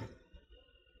cheese.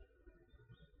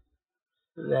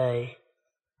 They.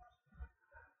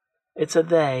 It's a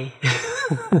they.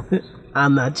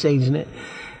 I'm not changing it.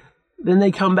 Then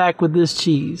they come back with this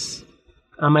cheese.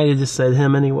 I might have just said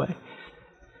him anyway.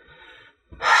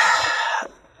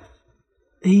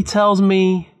 He tells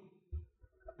me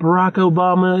Barack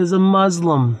Obama is a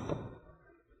Muslim.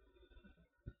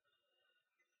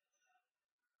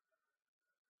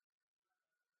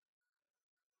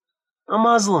 A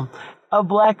Muslim. A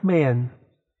black man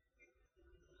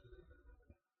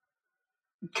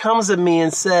comes at me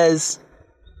and says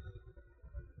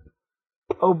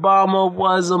Obama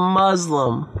was a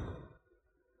Muslim.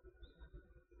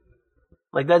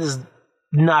 Like, that just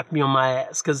knocked me on my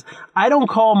ass. Because I don't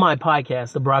call my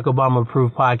podcast the Barack Obama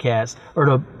Approved Podcast or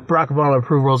the Barack Obama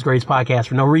Approved World's Greatest Podcast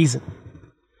for no reason.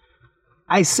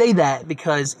 I say that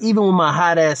because even with my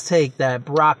hot ass take that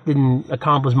Barack didn't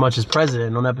accomplish much as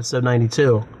president on episode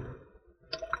 92,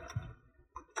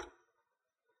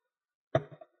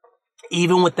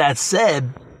 even with that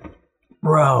said,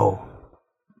 bro,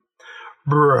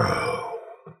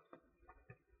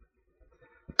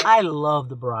 I love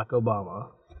the Barack Obama.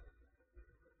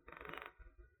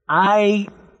 I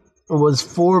was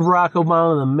for Barack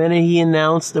Obama the minute he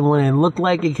announced, and when it looked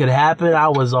like it could happen, I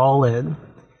was all in.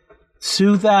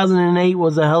 2008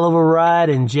 was a hell of a ride,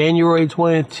 and January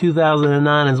 20th,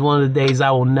 2009 is one of the days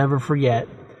I will never forget.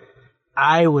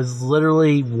 I was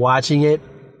literally watching it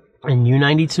in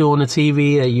U92 on the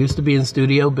TV that used to be in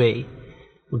Studio B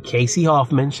with Casey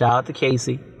Hoffman. Shout out to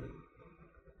Casey.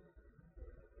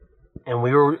 And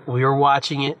we were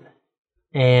watching it,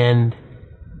 and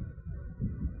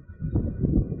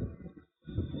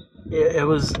it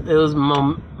was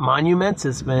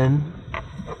monumentous, man.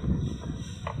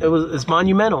 It's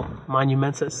monumental.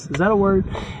 Monumentous. Is that a word?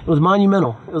 It was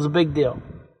monumental. It was a big deal.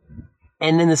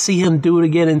 And then to see him do it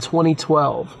again in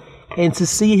 2012, and to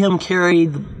see him carry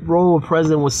the role of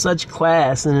president with such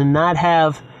class and to not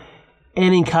have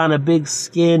any kind of big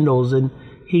scandals, and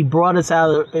he brought us out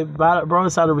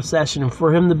of recession, and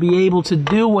for him to be able to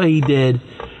do what he did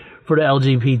for the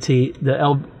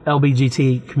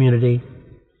LBGT community,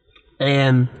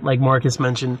 and like Marcus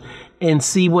mentioned, and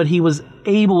see what he was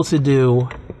able to do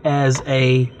as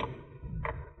a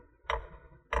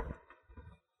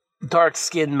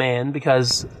dark-skinned man,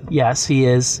 because yes, he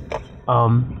is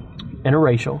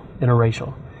interracial.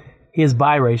 He is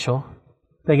biracial.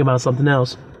 Think about something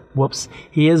else. Whoops.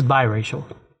 He is biracial.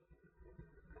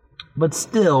 But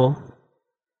still,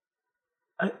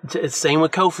 it's same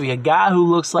with Kofi. A guy who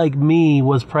looks like me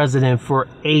was president for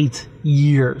 8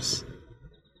 years.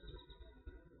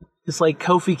 It's like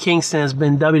Kofi Kingston has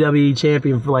been WWE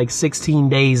champion for like 16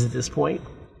 days at this point.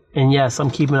 And yes, I'm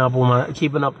keeping up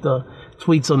the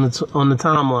tweets on the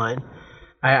timeline.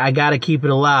 I gotta keep it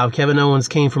alive. Kevin Owens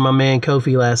came for my man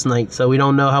Kofi last night, so we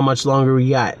don't know how much longer we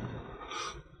got.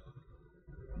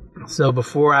 So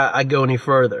before I go any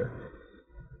further,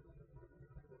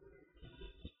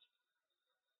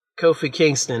 Kofi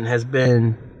Kingston has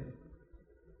been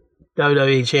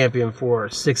WWE champion for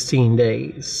 16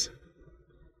 days.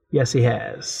 Yes, he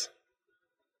has.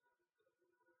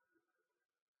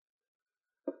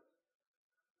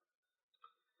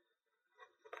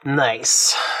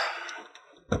 Nice.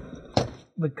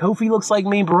 But Kofi looks like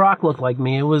me, Barack looked like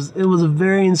me. It was a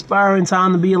very inspiring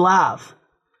time to be alive.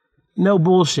 No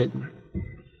bullshit.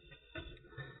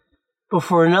 But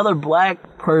for another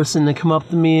black person to come up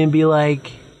to me and be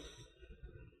like,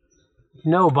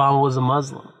 no, Obama was a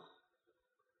Muslim.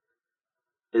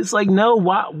 It's like, no,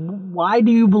 why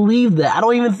do you believe that? I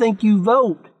don't even think you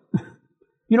vote.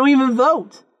 You don't even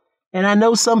vote. And I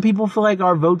know some people feel like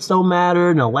our votes don't matter,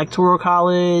 and electoral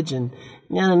college, and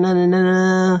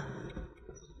nah.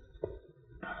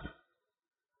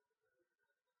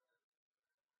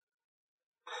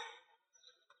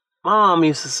 My mom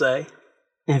used to say,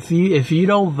 if you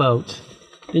don't vote,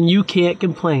 then you can't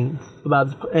complain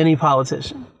about any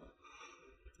politician.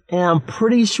 And I'm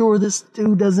pretty sure this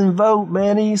dude doesn't vote,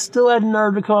 man. And he still had the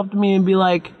nerve to come up to me and be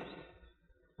like,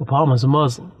 Obama's a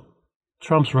Muslim.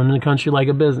 Trump's running the country like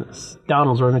a business.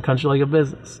 Donald's running the country like a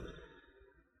business.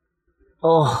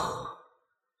 Oh.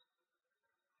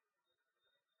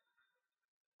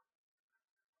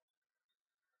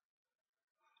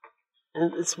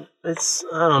 It's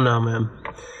I don't know, man.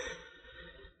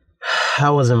 I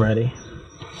wasn't ready.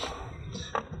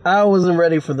 I wasn't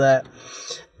ready for that.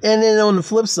 And then on the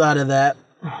flip side of that,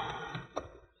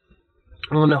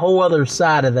 on the whole other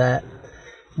side of that,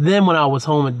 then when I was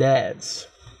home at Dad's,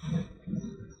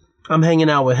 I'm hanging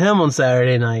out with him on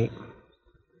Saturday night.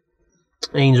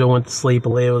 Angel went to sleep,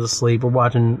 Aaliyah was asleep. We're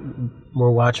watching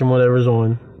whatever's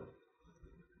on.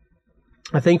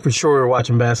 I think for sure we were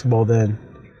watching basketball then.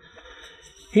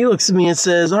 He looks at me and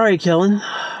says, "All right, Kellen,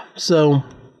 so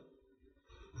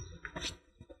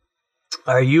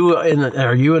are you in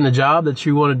a job that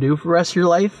you want to do for the rest of your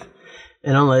life?"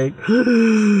 And I'm like,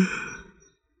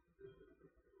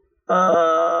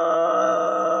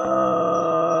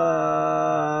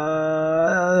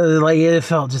 like it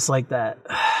felt just like that.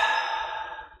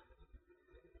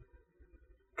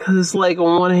 Cause it's like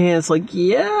on one hand, it's like,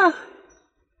 yeah,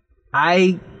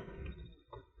 I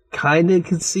kind of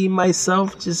could see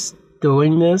myself just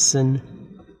doing this and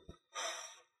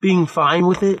being fine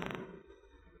with it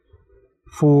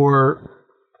for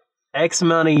X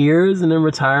amount of years and then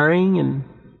retiring. And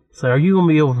so, are you going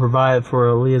to be able to provide for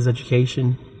Aaliyah's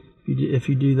education if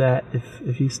you do that,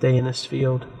 if you stay in this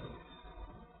field?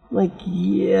 Like,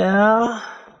 yeah.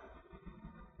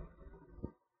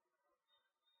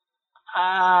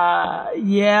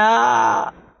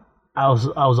 Yeah. I was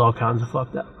all kinds of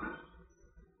fucked up.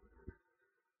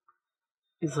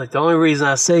 It's like, the only reason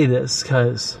I say this,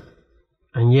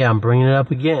 and yeah, I'm bringing it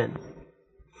up again.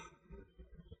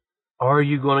 Are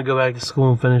you going to go back to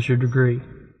school and finish your degree?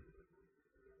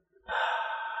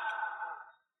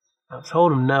 I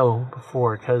told him no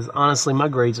before, because honestly, my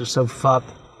grades are so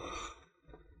fucked.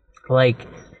 Like,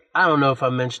 I don't know if I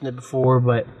mentioned it before,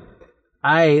 but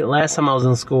last time I was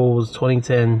in school was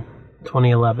 2010,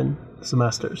 2011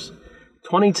 semesters.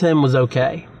 2010 was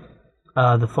okay.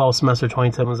 The fall semester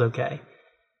 2010 was okay.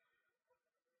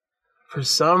 For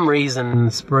some reason, in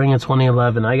the spring of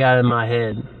 2011, I got in my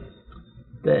head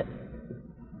that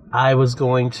I was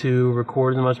going to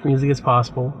record as much music as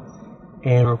possible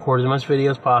and record as much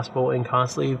video as possible and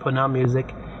constantly putting out music.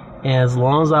 And as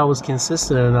long as I was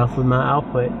consistent enough with my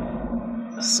output,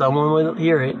 someone would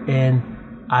hear it and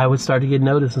I would start to get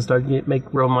noticed and start to make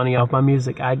real money off my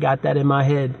music. I got that in my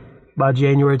head by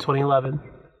January 2011,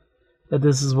 that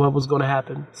this is what was going to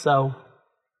happen. So,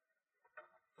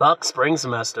 fuck spring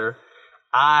semester.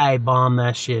 I bombed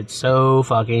that shit so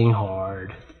fucking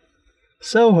hard.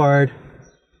 So hard.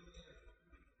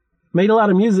 Made a lot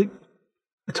of music.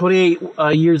 The 28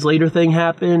 years later thing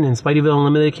happened, and Spideyville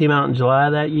Unlimited came out in July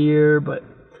of that year, but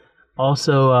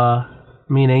also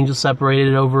me and Angel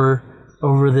separated over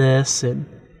this, and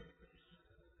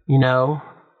you know,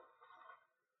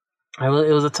 it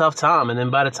was a tough time. And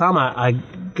then by the time I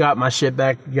got my shit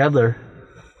back together,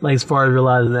 like as far as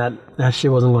realizing that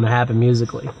shit wasn't going to happen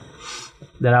musically,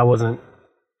 that I wasn't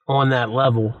on that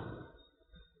level.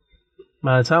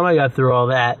 By the time I got through all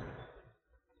that,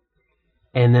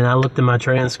 and then I looked at my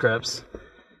transcripts,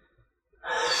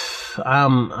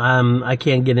 I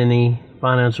can't get any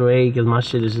financial aid because my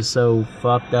shit is just so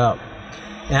fucked up,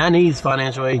 and I need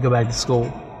financial aid to go back to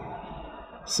school.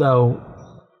 So,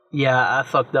 yeah, I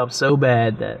fucked up so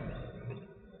bad that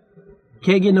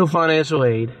can't get no financial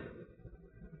aid.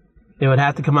 It would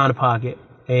have to come out of pocket,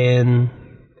 and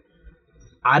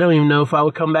I don't even know if I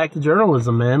would come back to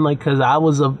journalism, man. Like, cause I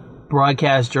was a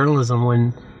broadcast journalism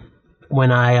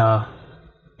when I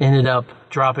ended up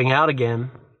dropping out again.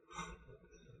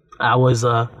 I was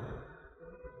what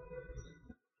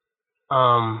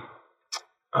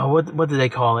did they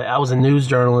call it? I was a news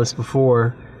journalist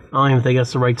before. I don't even think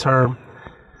that's the right term.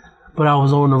 But I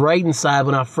was on the writing side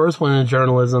when I first went into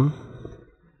journalism.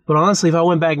 But honestly, if I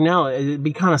went back now, it'd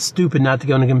be kind of stupid not to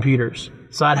go into computers.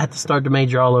 So I'd have to start the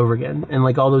major all over again. And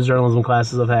like all those journalism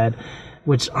classes I've had,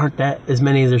 which aren't that as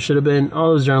many as there should have been,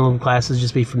 all those journalism classes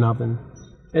just be for nothing.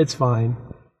 It's fine.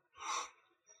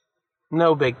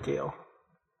 No big deal.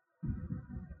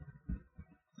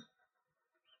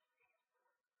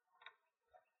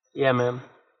 Yeah, man.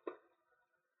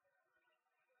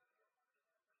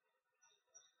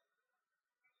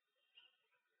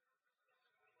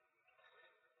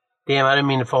 Damn, I didn't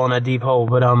mean to fall in that deep hole,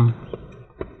 but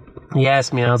he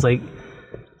asked me, and I was like,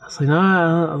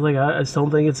 nah, I just don't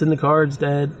think it's in the cards,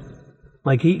 Dad.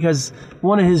 Like, because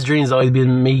one of his dreams has always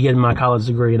been me getting my college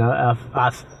degree, and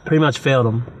I pretty much failed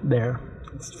him there.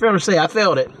 It's fair to say I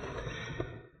failed it.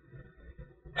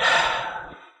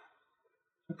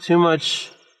 Too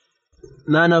much,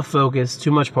 not enough focus,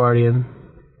 too much partying,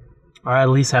 or at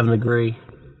least have a degree.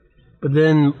 But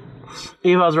then,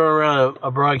 if I was running around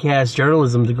a broadcast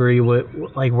journalism degree, where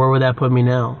would that put me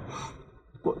now?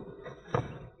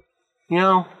 You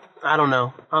know, I don't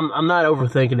know. I'm not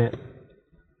overthinking it.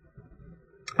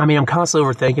 I mean, I'm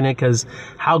constantly overthinking it because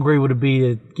how great would it be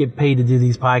to get paid to do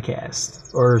these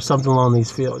podcasts or something along these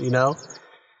fields, you know?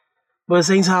 But at the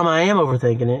same time, I am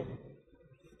overthinking it.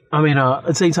 I mean, at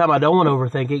the same time, I don't want to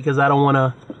overthink it because I don't want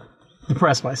to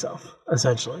depress myself,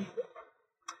 essentially.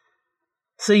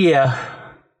 So, yeah.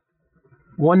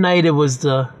 One night it was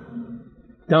the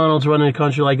Donald's running the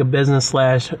country like a business /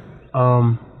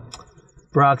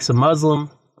 Barack's a Muslim.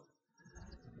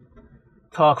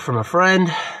 Talk from a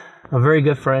friend. A very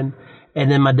good friend.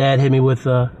 And then my dad hit me with,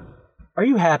 are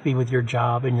you happy with your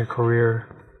job and your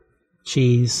career?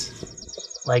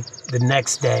 Cheese. Like the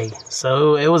next day.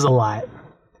 So it was a lot.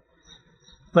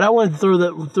 But I wanted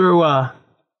to throw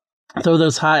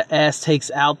those hot ass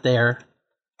takes out there.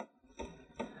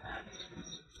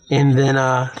 And then,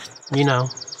 you know,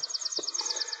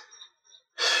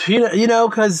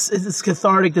 because it's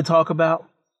cathartic to talk about.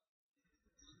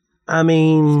 I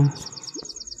mean,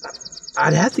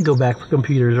 I'd have to go back for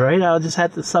computers, right? I'll just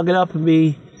have to suck it up and be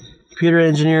a computer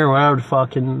engineer or whatever the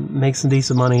fuck and make some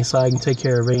decent money so I can take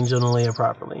care of Angel and Leah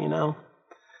properly, you know?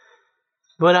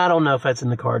 But I don't know if that's in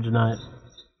the cards or not.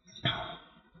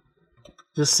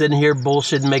 Just sitting here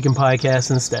bullshitting, making podcasts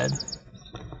instead.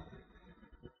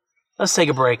 Let's take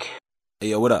a break. Hey,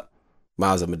 yo, what up?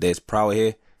 Miles Amadeus Prower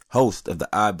here, host of the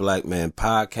I Black Man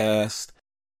podcast,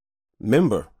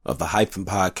 member of the Hyphen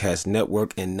Podcast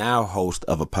Network, and now host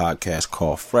of a podcast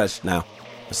called Fresh. Now,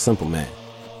 a simple man.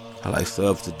 I like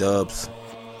subs to dubs,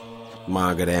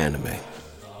 manga to anime.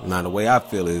 Now, the way I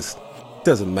feel is, it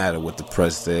doesn't matter what the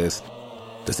press says,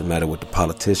 doesn't matter what the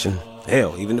politician,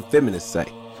 hell, even the feminists say.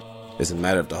 Doesn't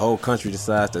matter if the whole country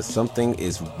decides that something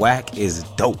is whack is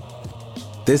dope.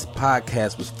 This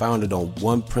podcast was founded on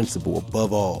one principle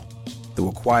above all, the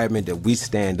requirement that we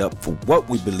stand up for what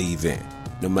we believe in,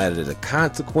 no matter the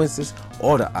consequences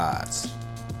or the odds.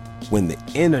 When the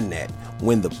internet,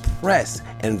 when the press,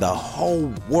 and the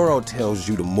whole world tells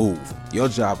you to move, your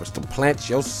job is to plant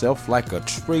yourself like a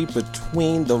tree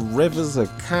between the rivers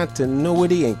of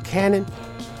continuity and canon.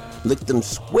 Look them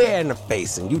square in the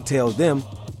face and you tell them,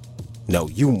 no,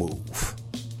 you move.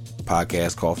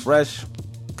 Podcast called Fresh,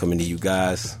 coming to you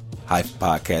guys, Hyphen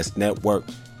Podcast Network.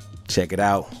 Check it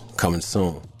out, coming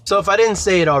soon. So if I didn't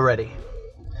say it already,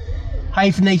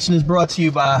 Hyphen Nation is brought to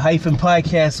you by Hyphen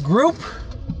Podcast Group,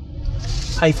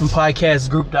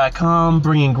 hyphenpodcastgroup.com,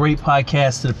 bringing great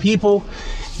podcasts to the people.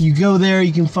 You go there,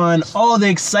 you can find all of the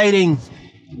exciting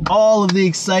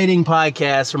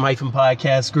podcasts from Hyphen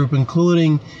Podcast Group,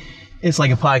 including It's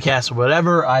Like a Podcast or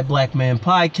Whatever, I Black Man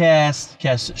Podcast,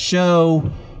 Catch the Show,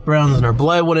 Browns in Our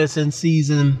Blood when it's in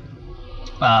season,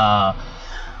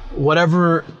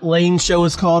 whatever Lane's show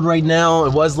is called right now.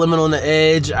 It was Limit on the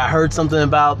Edge. I heard something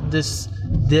about this.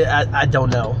 I don't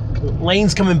know.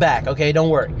 Lane's coming back, okay? Don't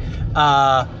worry.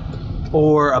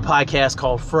 Or a podcast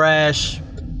called Fresh,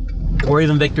 or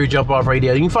even Victory Jump Off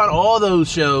Radio. You can find all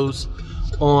those shows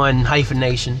on Hyphen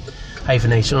Nation, on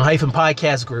Hyphen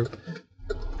Podcast Group.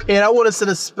 And I want to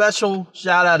send a special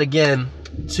shout out again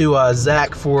to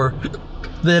Zach for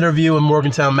the interview in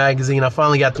Morgantown Magazine. I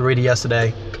finally got to read it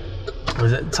yesterday. It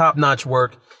was top-notch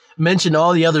work. Mentioned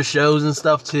all the other shows and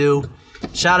stuff too.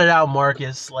 Shouted out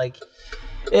Marcus. Like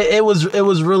it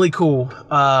was really cool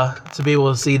to be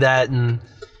able to see that, and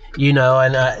you know,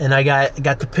 and I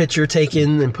got the picture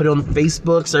taken and put it on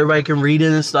Facebook so everybody can read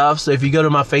it and stuff. So if you go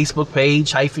to my Facebook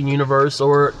page, Hyphen Universe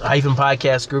or Hyphen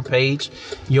Podcast Group page,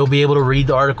 you'll be able to read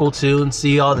the article too and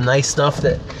see all the nice stuff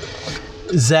that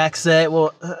Zach said.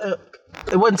 Well,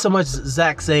 it wasn't so much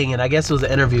Zach saying it. I guess it was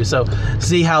an interview. So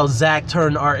see how Zach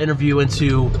turned our interview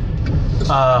into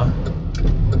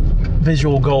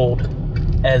visual gold,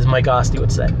 as Mike Osti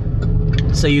would say.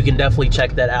 So you can definitely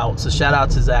check that out. So shout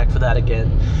out to Zach for that again.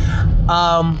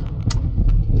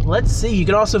 Let's see. You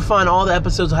can also find all the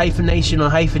episodes of Hyphen Nation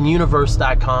on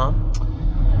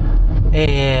hyphenuniverse.com.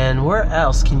 And where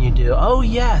else can you do? Oh,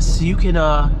 yes. You can,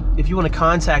 if you want to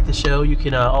contact the show, you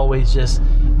can always just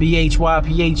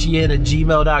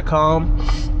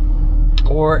byphen@gmail.com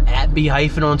or at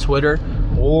b-hyphen on Twitter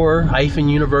or Hyphen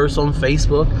Universe on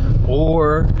Facebook,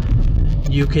 or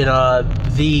you can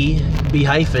the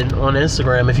b-hyphen on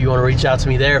Instagram if you want to reach out to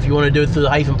me there. If you want to do it through the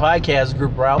Hyphen Podcast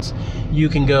Group routes, you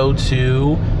can go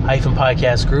to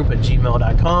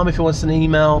hyphenpodcastgroup@gmail.com. If you want to send an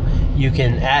email, you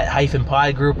can at Hyphen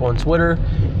Pod Group on Twitter.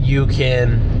 You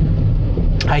can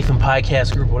Hyphen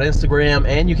Podcast Group on Instagram,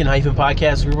 and you can Hyphen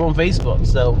Podcast Group on Facebook.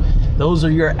 So those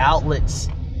are your outlets.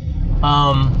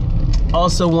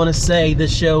 Also want to say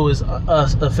this show is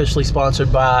officially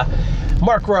sponsored by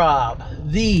Mark Rob,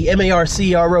 the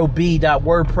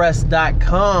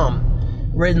MARCROB.wordpress.com.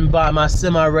 written by my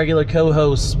semi-regular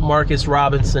co-host, Marcus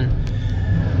Robinson.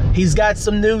 He's got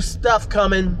some new stuff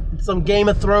coming, some Game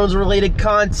of Thrones related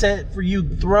content for you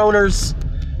Throners.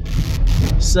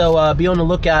 So be on the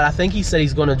lookout. I think he said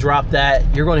he's going to drop that.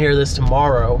 You're going to hear this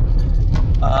tomorrow.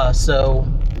 So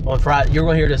on Friday, you're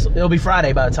going to hear this. It'll be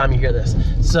Friday by the time you hear this.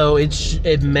 So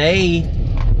it may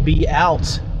be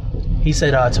out. He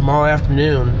said tomorrow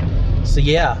afternoon. So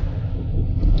yeah,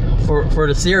 for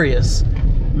the serious,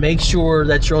 make sure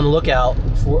that you're on the lookout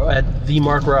at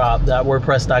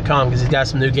themarkrob.wordpress.com, because he's got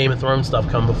some new Game of Thrones stuff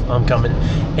coming.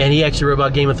 And he actually wrote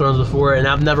about Game of Thrones before, and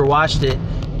I've never watched it.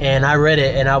 And I read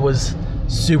it, and I was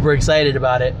super excited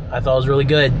about it. I thought it was really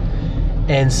good.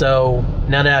 And so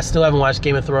now that I still haven't watched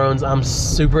Game of Thrones, I'm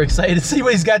super excited to see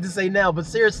what he's got to say now. But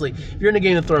seriously, if you're into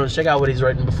Game of Thrones, check out what he's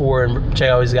written before and check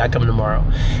out what he's got coming tomorrow.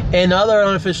 And the other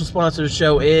unofficial sponsor of the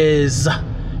show is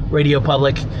Radio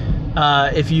Public.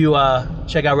 If you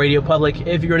check out Radio Public,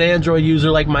 if you're an Android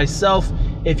user like myself,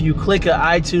 if you click an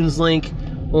iTunes link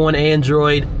on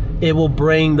Android, it will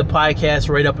bring the podcast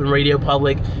right up in Radio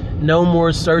Public. No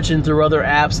more searching through other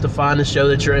apps to find the show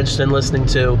that you're interested in listening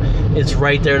to. It's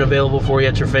right there and available for you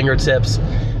at your fingertips.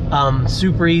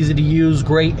 Super easy to use,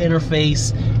 great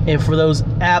interface. And for those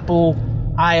Apple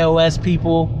iOS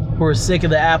people who are sick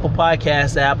of the Apple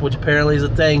Podcast app, which apparently is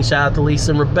a thing, shout out to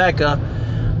Lisa and Rebecca,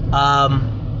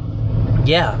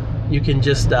 yeah, you can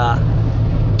just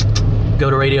go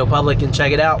to Radio Public and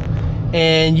check it out.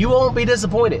 And you won't be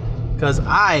disappointed, because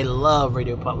I love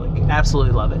Radio Public.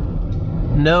 Absolutely love it.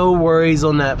 No worries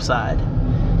on that side,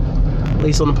 at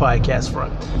least on the podcast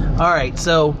front. All right,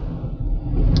 so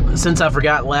since I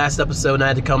forgot last episode and I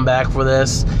had to come back for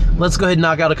this, let's go ahead and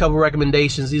knock out a couple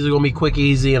recommendations. These are going to be quick,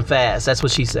 easy, and fast. That's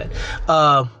what she said.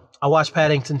 I watched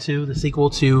Paddington 2, the sequel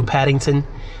to Paddington.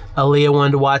 Aaliyah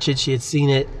wanted to watch it. She had seen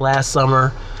it last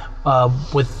summer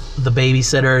with the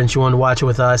babysitter, and she wanted to watch it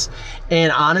with us.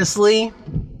 And honestly,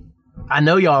 I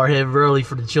know y'all are here early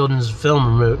for the children's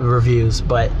film reviews,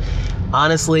 but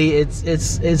honestly,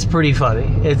 it's pretty funny.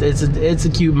 It's a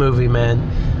cute movie, man.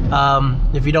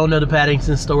 If you don't know the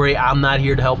Paddington story, I'm not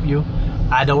here to help you.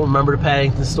 I don't remember the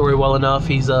Paddington story well enough.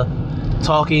 He's a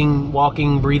talking,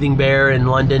 walking, breathing bear in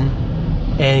London,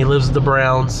 and he lives with the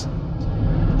Browns.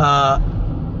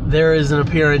 There is an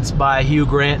appearance by Hugh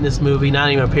Grant in this movie. Not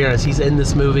even an appearance. He's in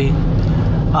this movie.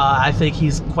 I think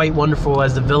he's quite wonderful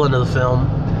as the villain of the film.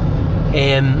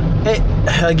 And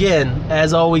again,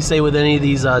 as I always say with any of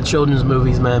these children's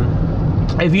movies, man,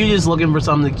 if you're just looking for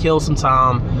something to kill some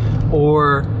time,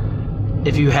 or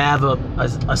if you have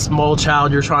a small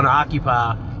child you're trying to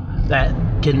occupy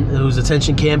whose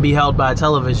attention can be held by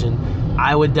television,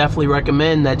 I would definitely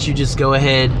recommend that you just go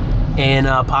ahead and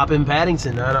pop in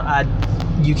Paddington.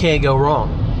 You can't go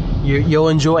wrong. You'll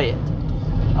enjoy it.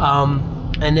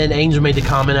 And then Angel made the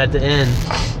comment at the end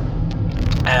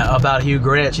about Hugh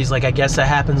Grant. She's like, I guess that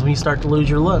happens when you start to lose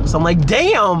your looks. I'm like,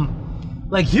 damn!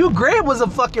 Like, Hugh Grant was a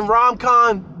fucking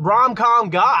rom-com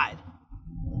god.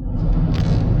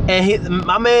 And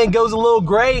my man goes a little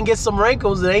gray and gets some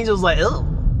wrinkles, and Angel's like, oh,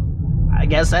 I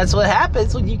guess that's what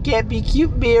happens when you can't be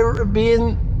cute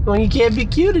when you can't be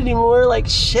cute anymore. Like,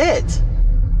 shit.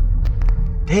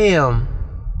 Damn.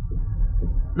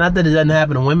 Not that it doesn't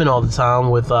happen to women all the time,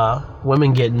 with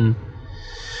women getting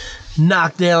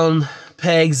knocked down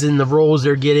pegs in the roles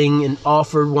they're getting and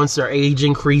offered once their age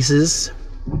increases.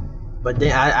 But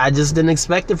I just didn't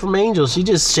expect it from Angel. She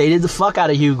just shaded the fuck out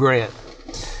of Hugh Grant.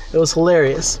 It was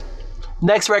hilarious.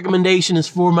 Next recommendation is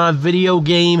for my video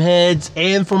game heads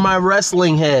and for my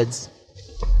wrestling heads.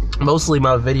 Mostly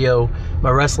my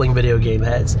wrestling video game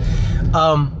heads.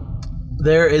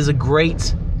 There is a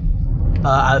great,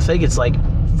 I think it's like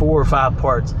 4 or 5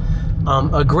 parts.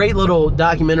 A great little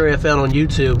documentary I found on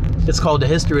YouTube. It's called The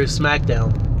History of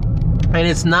SmackDown. And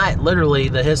it's not literally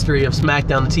the history of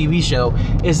SmackDown, the TV show.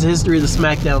 It's the history of the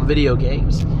SmackDown video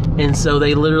games. And so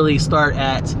they literally start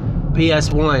at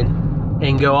PS1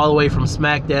 and go all the way from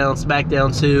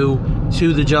SmackDown 2,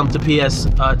 to the jump to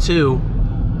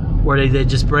PS2, where they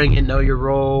just bring in Know Your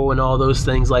Role and all those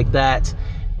things like that.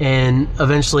 And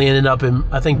eventually ended up in,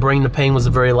 I think Bring the Pain was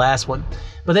the very last one.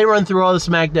 But they run through all the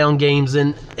SmackDown games,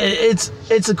 and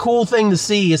it's a cool thing to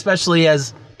see, especially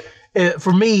as,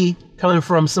 for me, coming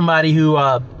from somebody who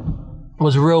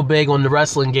was real big on the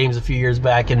wrestling games a few years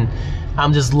back, and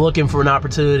I'm just looking for an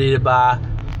opportunity to buy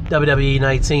WWE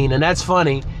 19. And that's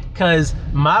funny, because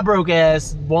my broke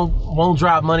ass won't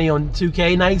drop money on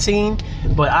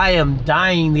 2K19, but I am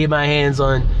dying to get my hands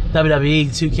on WWE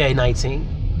 2K19.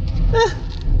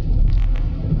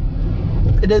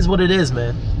 It is what it is,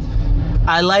 man.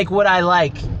 I like what I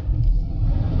like.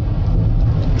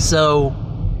 So,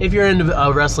 if you're into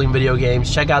wrestling video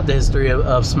games, check out the history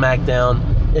of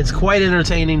SmackDown. It's quite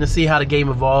entertaining to see how the game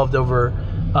evolved over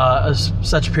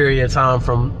such a period of time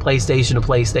from PlayStation to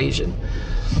PlayStation.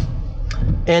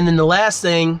 And then the last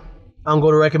thing I'm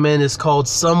going to recommend is called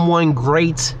Someone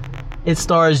Great. It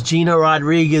stars Gina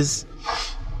Rodriguez,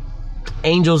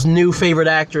 Angel's new favorite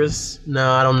actress.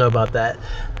 No, I don't know about that.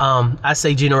 I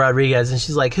say Gina Rodriguez, and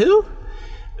she's like, who?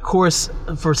 Of course,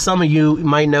 for some of you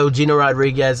might know, Gina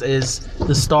Rodriguez is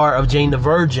the star of Jane the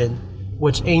Virgin,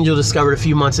 which Angel discovered a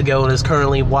few months ago and is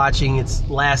currently watching its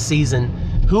last season.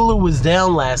 Hulu was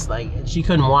down last night, and she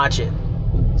couldn't watch it.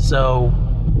 So,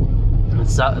 it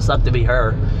sucked to be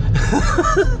her.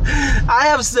 I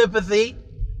have sympathy.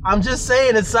 I'm just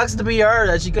saying, it sucks to be her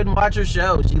that she couldn't watch her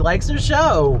show. She likes her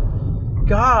show.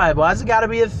 God, why's it gotta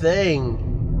be a thing?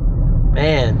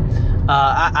 Man,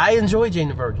 I enjoy Jane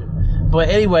the Virgin. But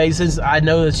anyway, since I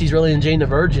know that she's really in Jane the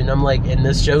Virgin, I'm like, and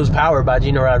this show's powered by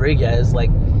Gina Rodriguez. Like,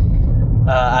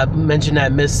 I mentioned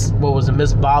that Miss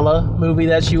Bala movie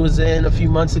that she was in a few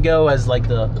months ago as like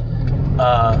the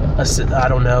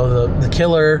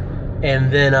killer.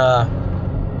 And then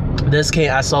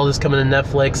I saw this coming to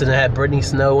Netflix, and it had Brittany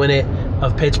Snow in it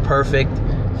of Pitch Perfect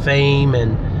fame.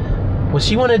 And was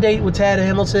she on a date with Tad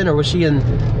Hamilton, or was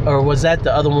that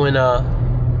the other one?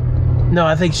 No,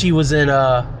 I think she was in.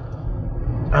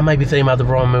 I might be thinking about the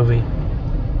wrong movie.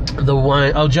 The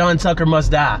one, John Tucker Must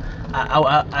Die.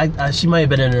 She might have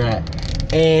been in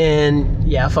that. And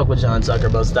yeah, I fuck with John Tucker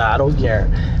Must Die. I don't care.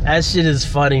 That shit is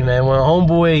funny, man. When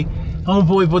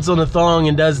homeboy puts on the thong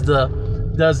and does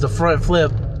the front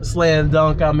flip slam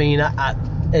dunk. I mean,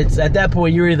 it's at that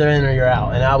point you're either in or you're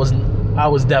out, and I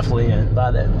was definitely in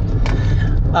by then.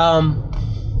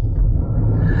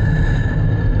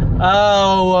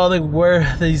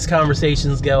 Where these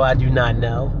conversations go, I do not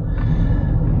know.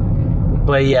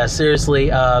 But yeah, seriously,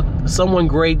 Someone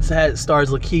Great stars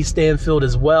Lakeith Stanfield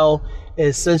as well. It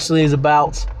essentially is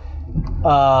about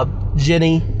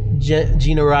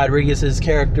Gina Rodriguez's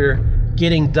character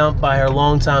getting dumped by her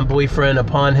longtime boyfriend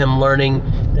upon him learning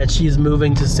that she's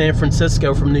moving to San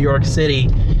Francisco from New York City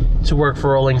to work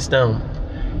for Rolling Stone.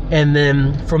 And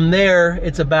then from there,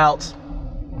 it's about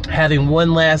having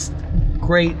one last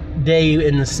great day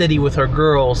in the city with her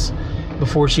girls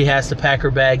before she has to pack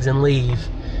her bags and leave.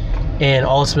 And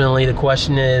ultimately the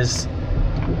question is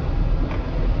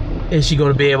she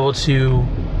going to be able to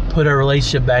put her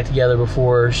relationship back together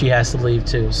before she has to leave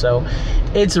too? So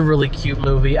it's a really cute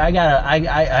movie. Did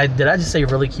I just say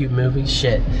really cute movie?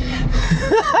 Shit.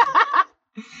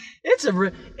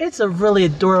 It's a really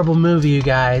adorable movie, you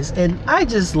guys, and I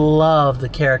just love the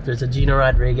characters of Gina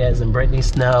Rodriguez and Brittany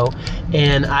Snow.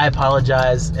 And I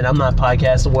apologize, and I'm not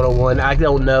Podcast 101. I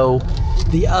don't know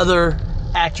the other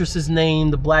actress's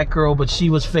name, the black girl, but she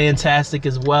was fantastic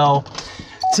as well.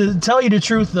 To tell you the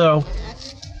truth, though,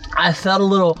 I felt a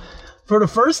little, for the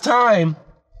first time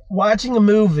watching a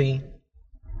movie,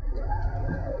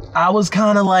 I was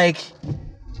kind of like,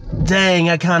 dang,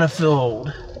 I kind of feel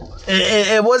old.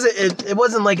 It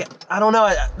wasn't like, I don't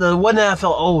know, the one that I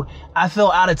felt old, I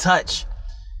felt out of touch.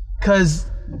 Because,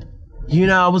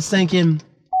 I was thinking,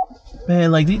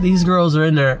 man, like these girls are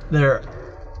in their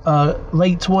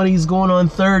late 20s going on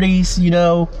 30s,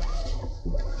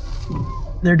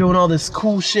 They're doing all this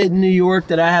cool shit in New York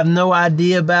that I have no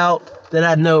idea about, that I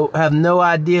have no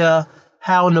idea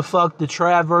how in the fuck to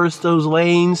traverse those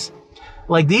lanes.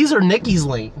 Like, these are Nikki's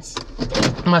lanes,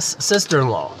 my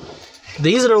sister-in-law.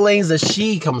 These are the lanes that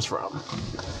she comes from.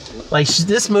 Like,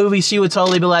 this movie, she would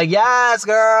totally be like, yes,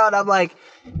 girl. And I'm like,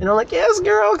 yes,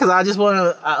 girl. Because I just want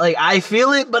to, I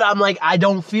feel it, but I'm like, I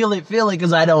don't feel it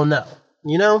because I don't know.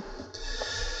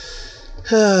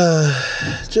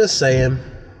 Just saying.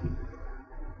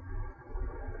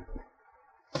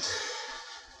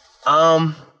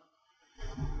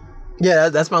 Yeah,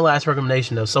 that's my last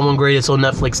recommendation, though. Someone Great. It's on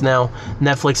Netflix now.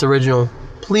 Netflix original.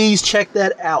 Please check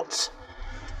that out.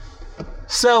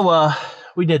 So,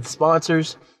 we did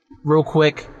sponsors real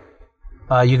quick.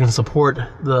 You can support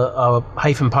the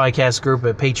Hyphen Podcast Group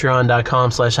at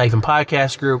patreon.com/Hyphen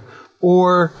Podcast Group.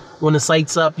 Or when the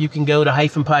site's up, you can go to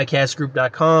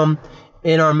hyphenpodcastgroup.com.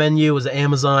 In our menu is an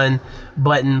Amazon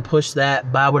button. Push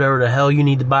that, buy whatever the hell you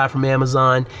need to buy from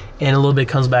Amazon, and a little bit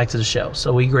comes back to the show.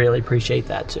 So we greatly appreciate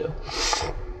that too,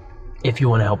 if you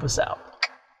want to help us out.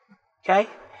 Okay?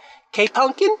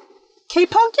 K-Pumpkin?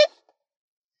 K-Pumpkin?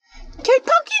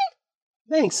 K-Pumpkin?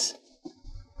 Thanks.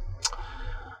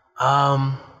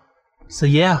 So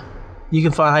yeah, you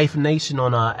can find Hyphen Nation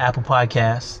on Apple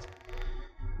Podcasts,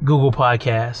 Google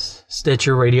Podcasts,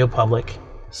 Stitcher, Radio Public,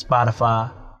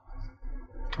 Spotify,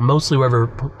 mostly wherever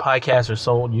podcasts are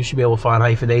sold, you should be able to find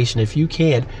Hyphenation if you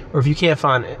can, or if you can't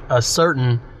find a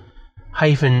certain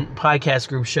Hyphen podcast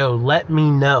group show, let me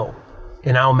know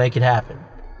and I'll make it happen.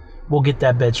 We'll get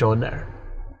that bitch on there.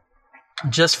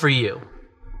 Just for you.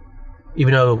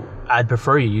 Even though I'd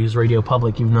prefer you use Radio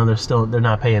Public, even though they're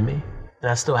not paying me. And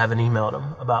I still haven't emailed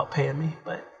them about paying me,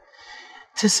 but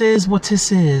this is what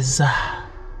this is.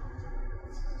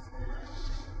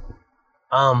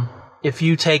 If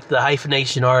you take the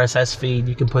Hyphenation RSS feed,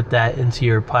 you can put that into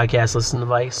your podcast listening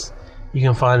device. You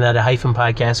can find that at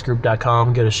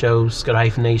hyphenpodcastgroup.com. Go to shows, go to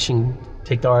Hyphenation,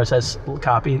 take the RSS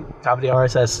copy the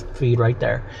RSS feed right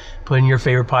there. Put in your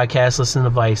favorite podcast listening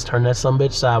device. Turn that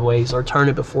sumbitch sideways, or turn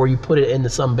it before you put it in the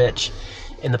sumbitch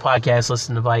in the podcast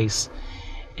listening device,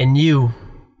 and you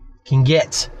can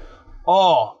get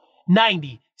all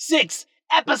 96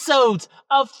 episodes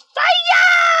of fire,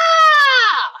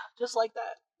 just like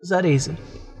that. It's that easy.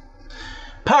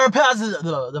 The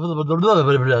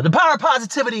power of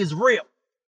positivity is real.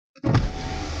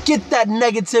 Get that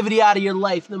negativity out of your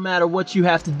life. No matter what you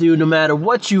have to do, no matter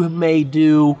what you may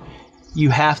do,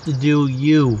 you have to do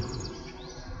you.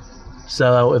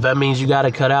 So if that means you got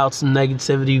to cut out some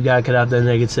negativity, you got to cut out that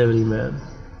negativity, man.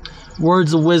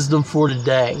 Words of wisdom for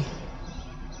today.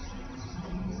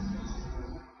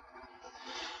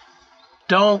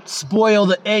 Don't spoil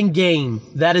the end game.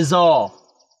 That is all.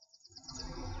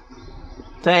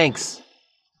 Thanks.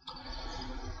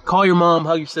 Call your mom,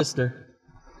 hug your sister.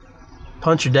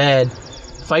 Punch your dad.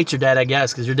 Fight your dad, I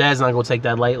guess, because your dad's not going to take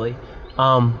that lightly.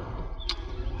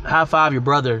 High five your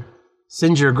brother.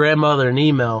 Send your grandmother an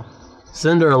email.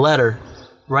 Send her a letter.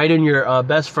 Write in your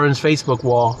best friend's Facebook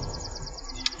wall.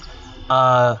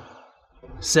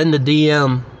 Send a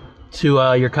DM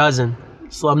to your cousin.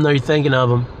 Just let them know you're thinking of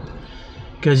them.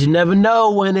 Because you never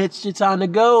know when it's your time to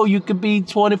go. You could be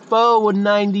 24 or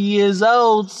 90 years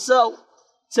old. So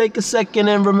take a second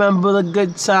and remember the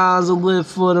good times and live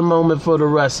for the moment for the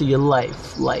rest of your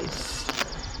life.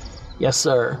 Yes,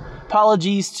 sir.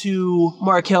 Apologies to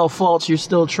Markelle Fultz. You're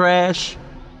still trash.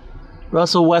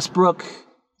 Russell Westbrook.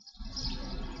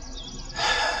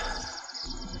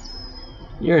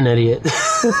 You're an idiot.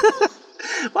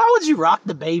 Why would you rock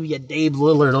the baby at Dave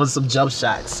Lillard on some jump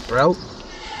shots, bro?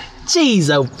 Jeez,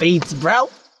 oh, beats, bro.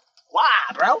 Why,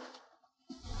 bro?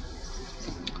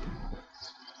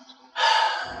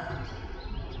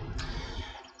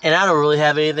 And I don't really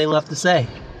have anything left to say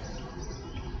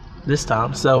this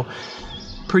time. So,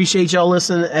 appreciate y'all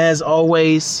listening as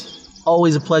always.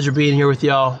 Always a pleasure being here with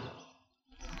y'all.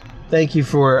 Thank you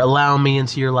for allowing me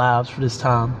into your lives for this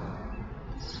time.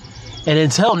 And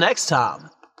until next time,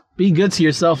 be good to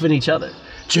yourself and each other.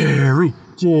 Jerry.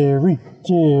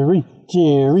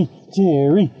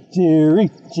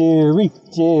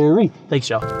 Thanks,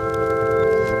 y'all.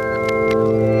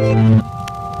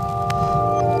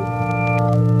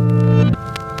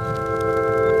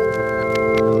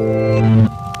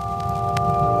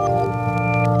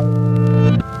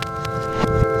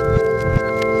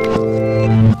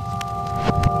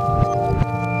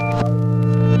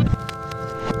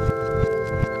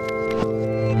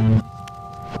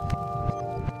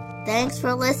 Thanks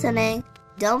for listening.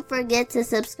 Don't forget to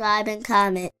subscribe and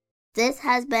comment. This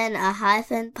has been a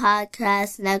Hyphen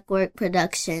Podcast Network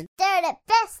production. They're the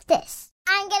bestest.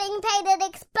 I'm getting paid at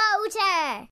exposure.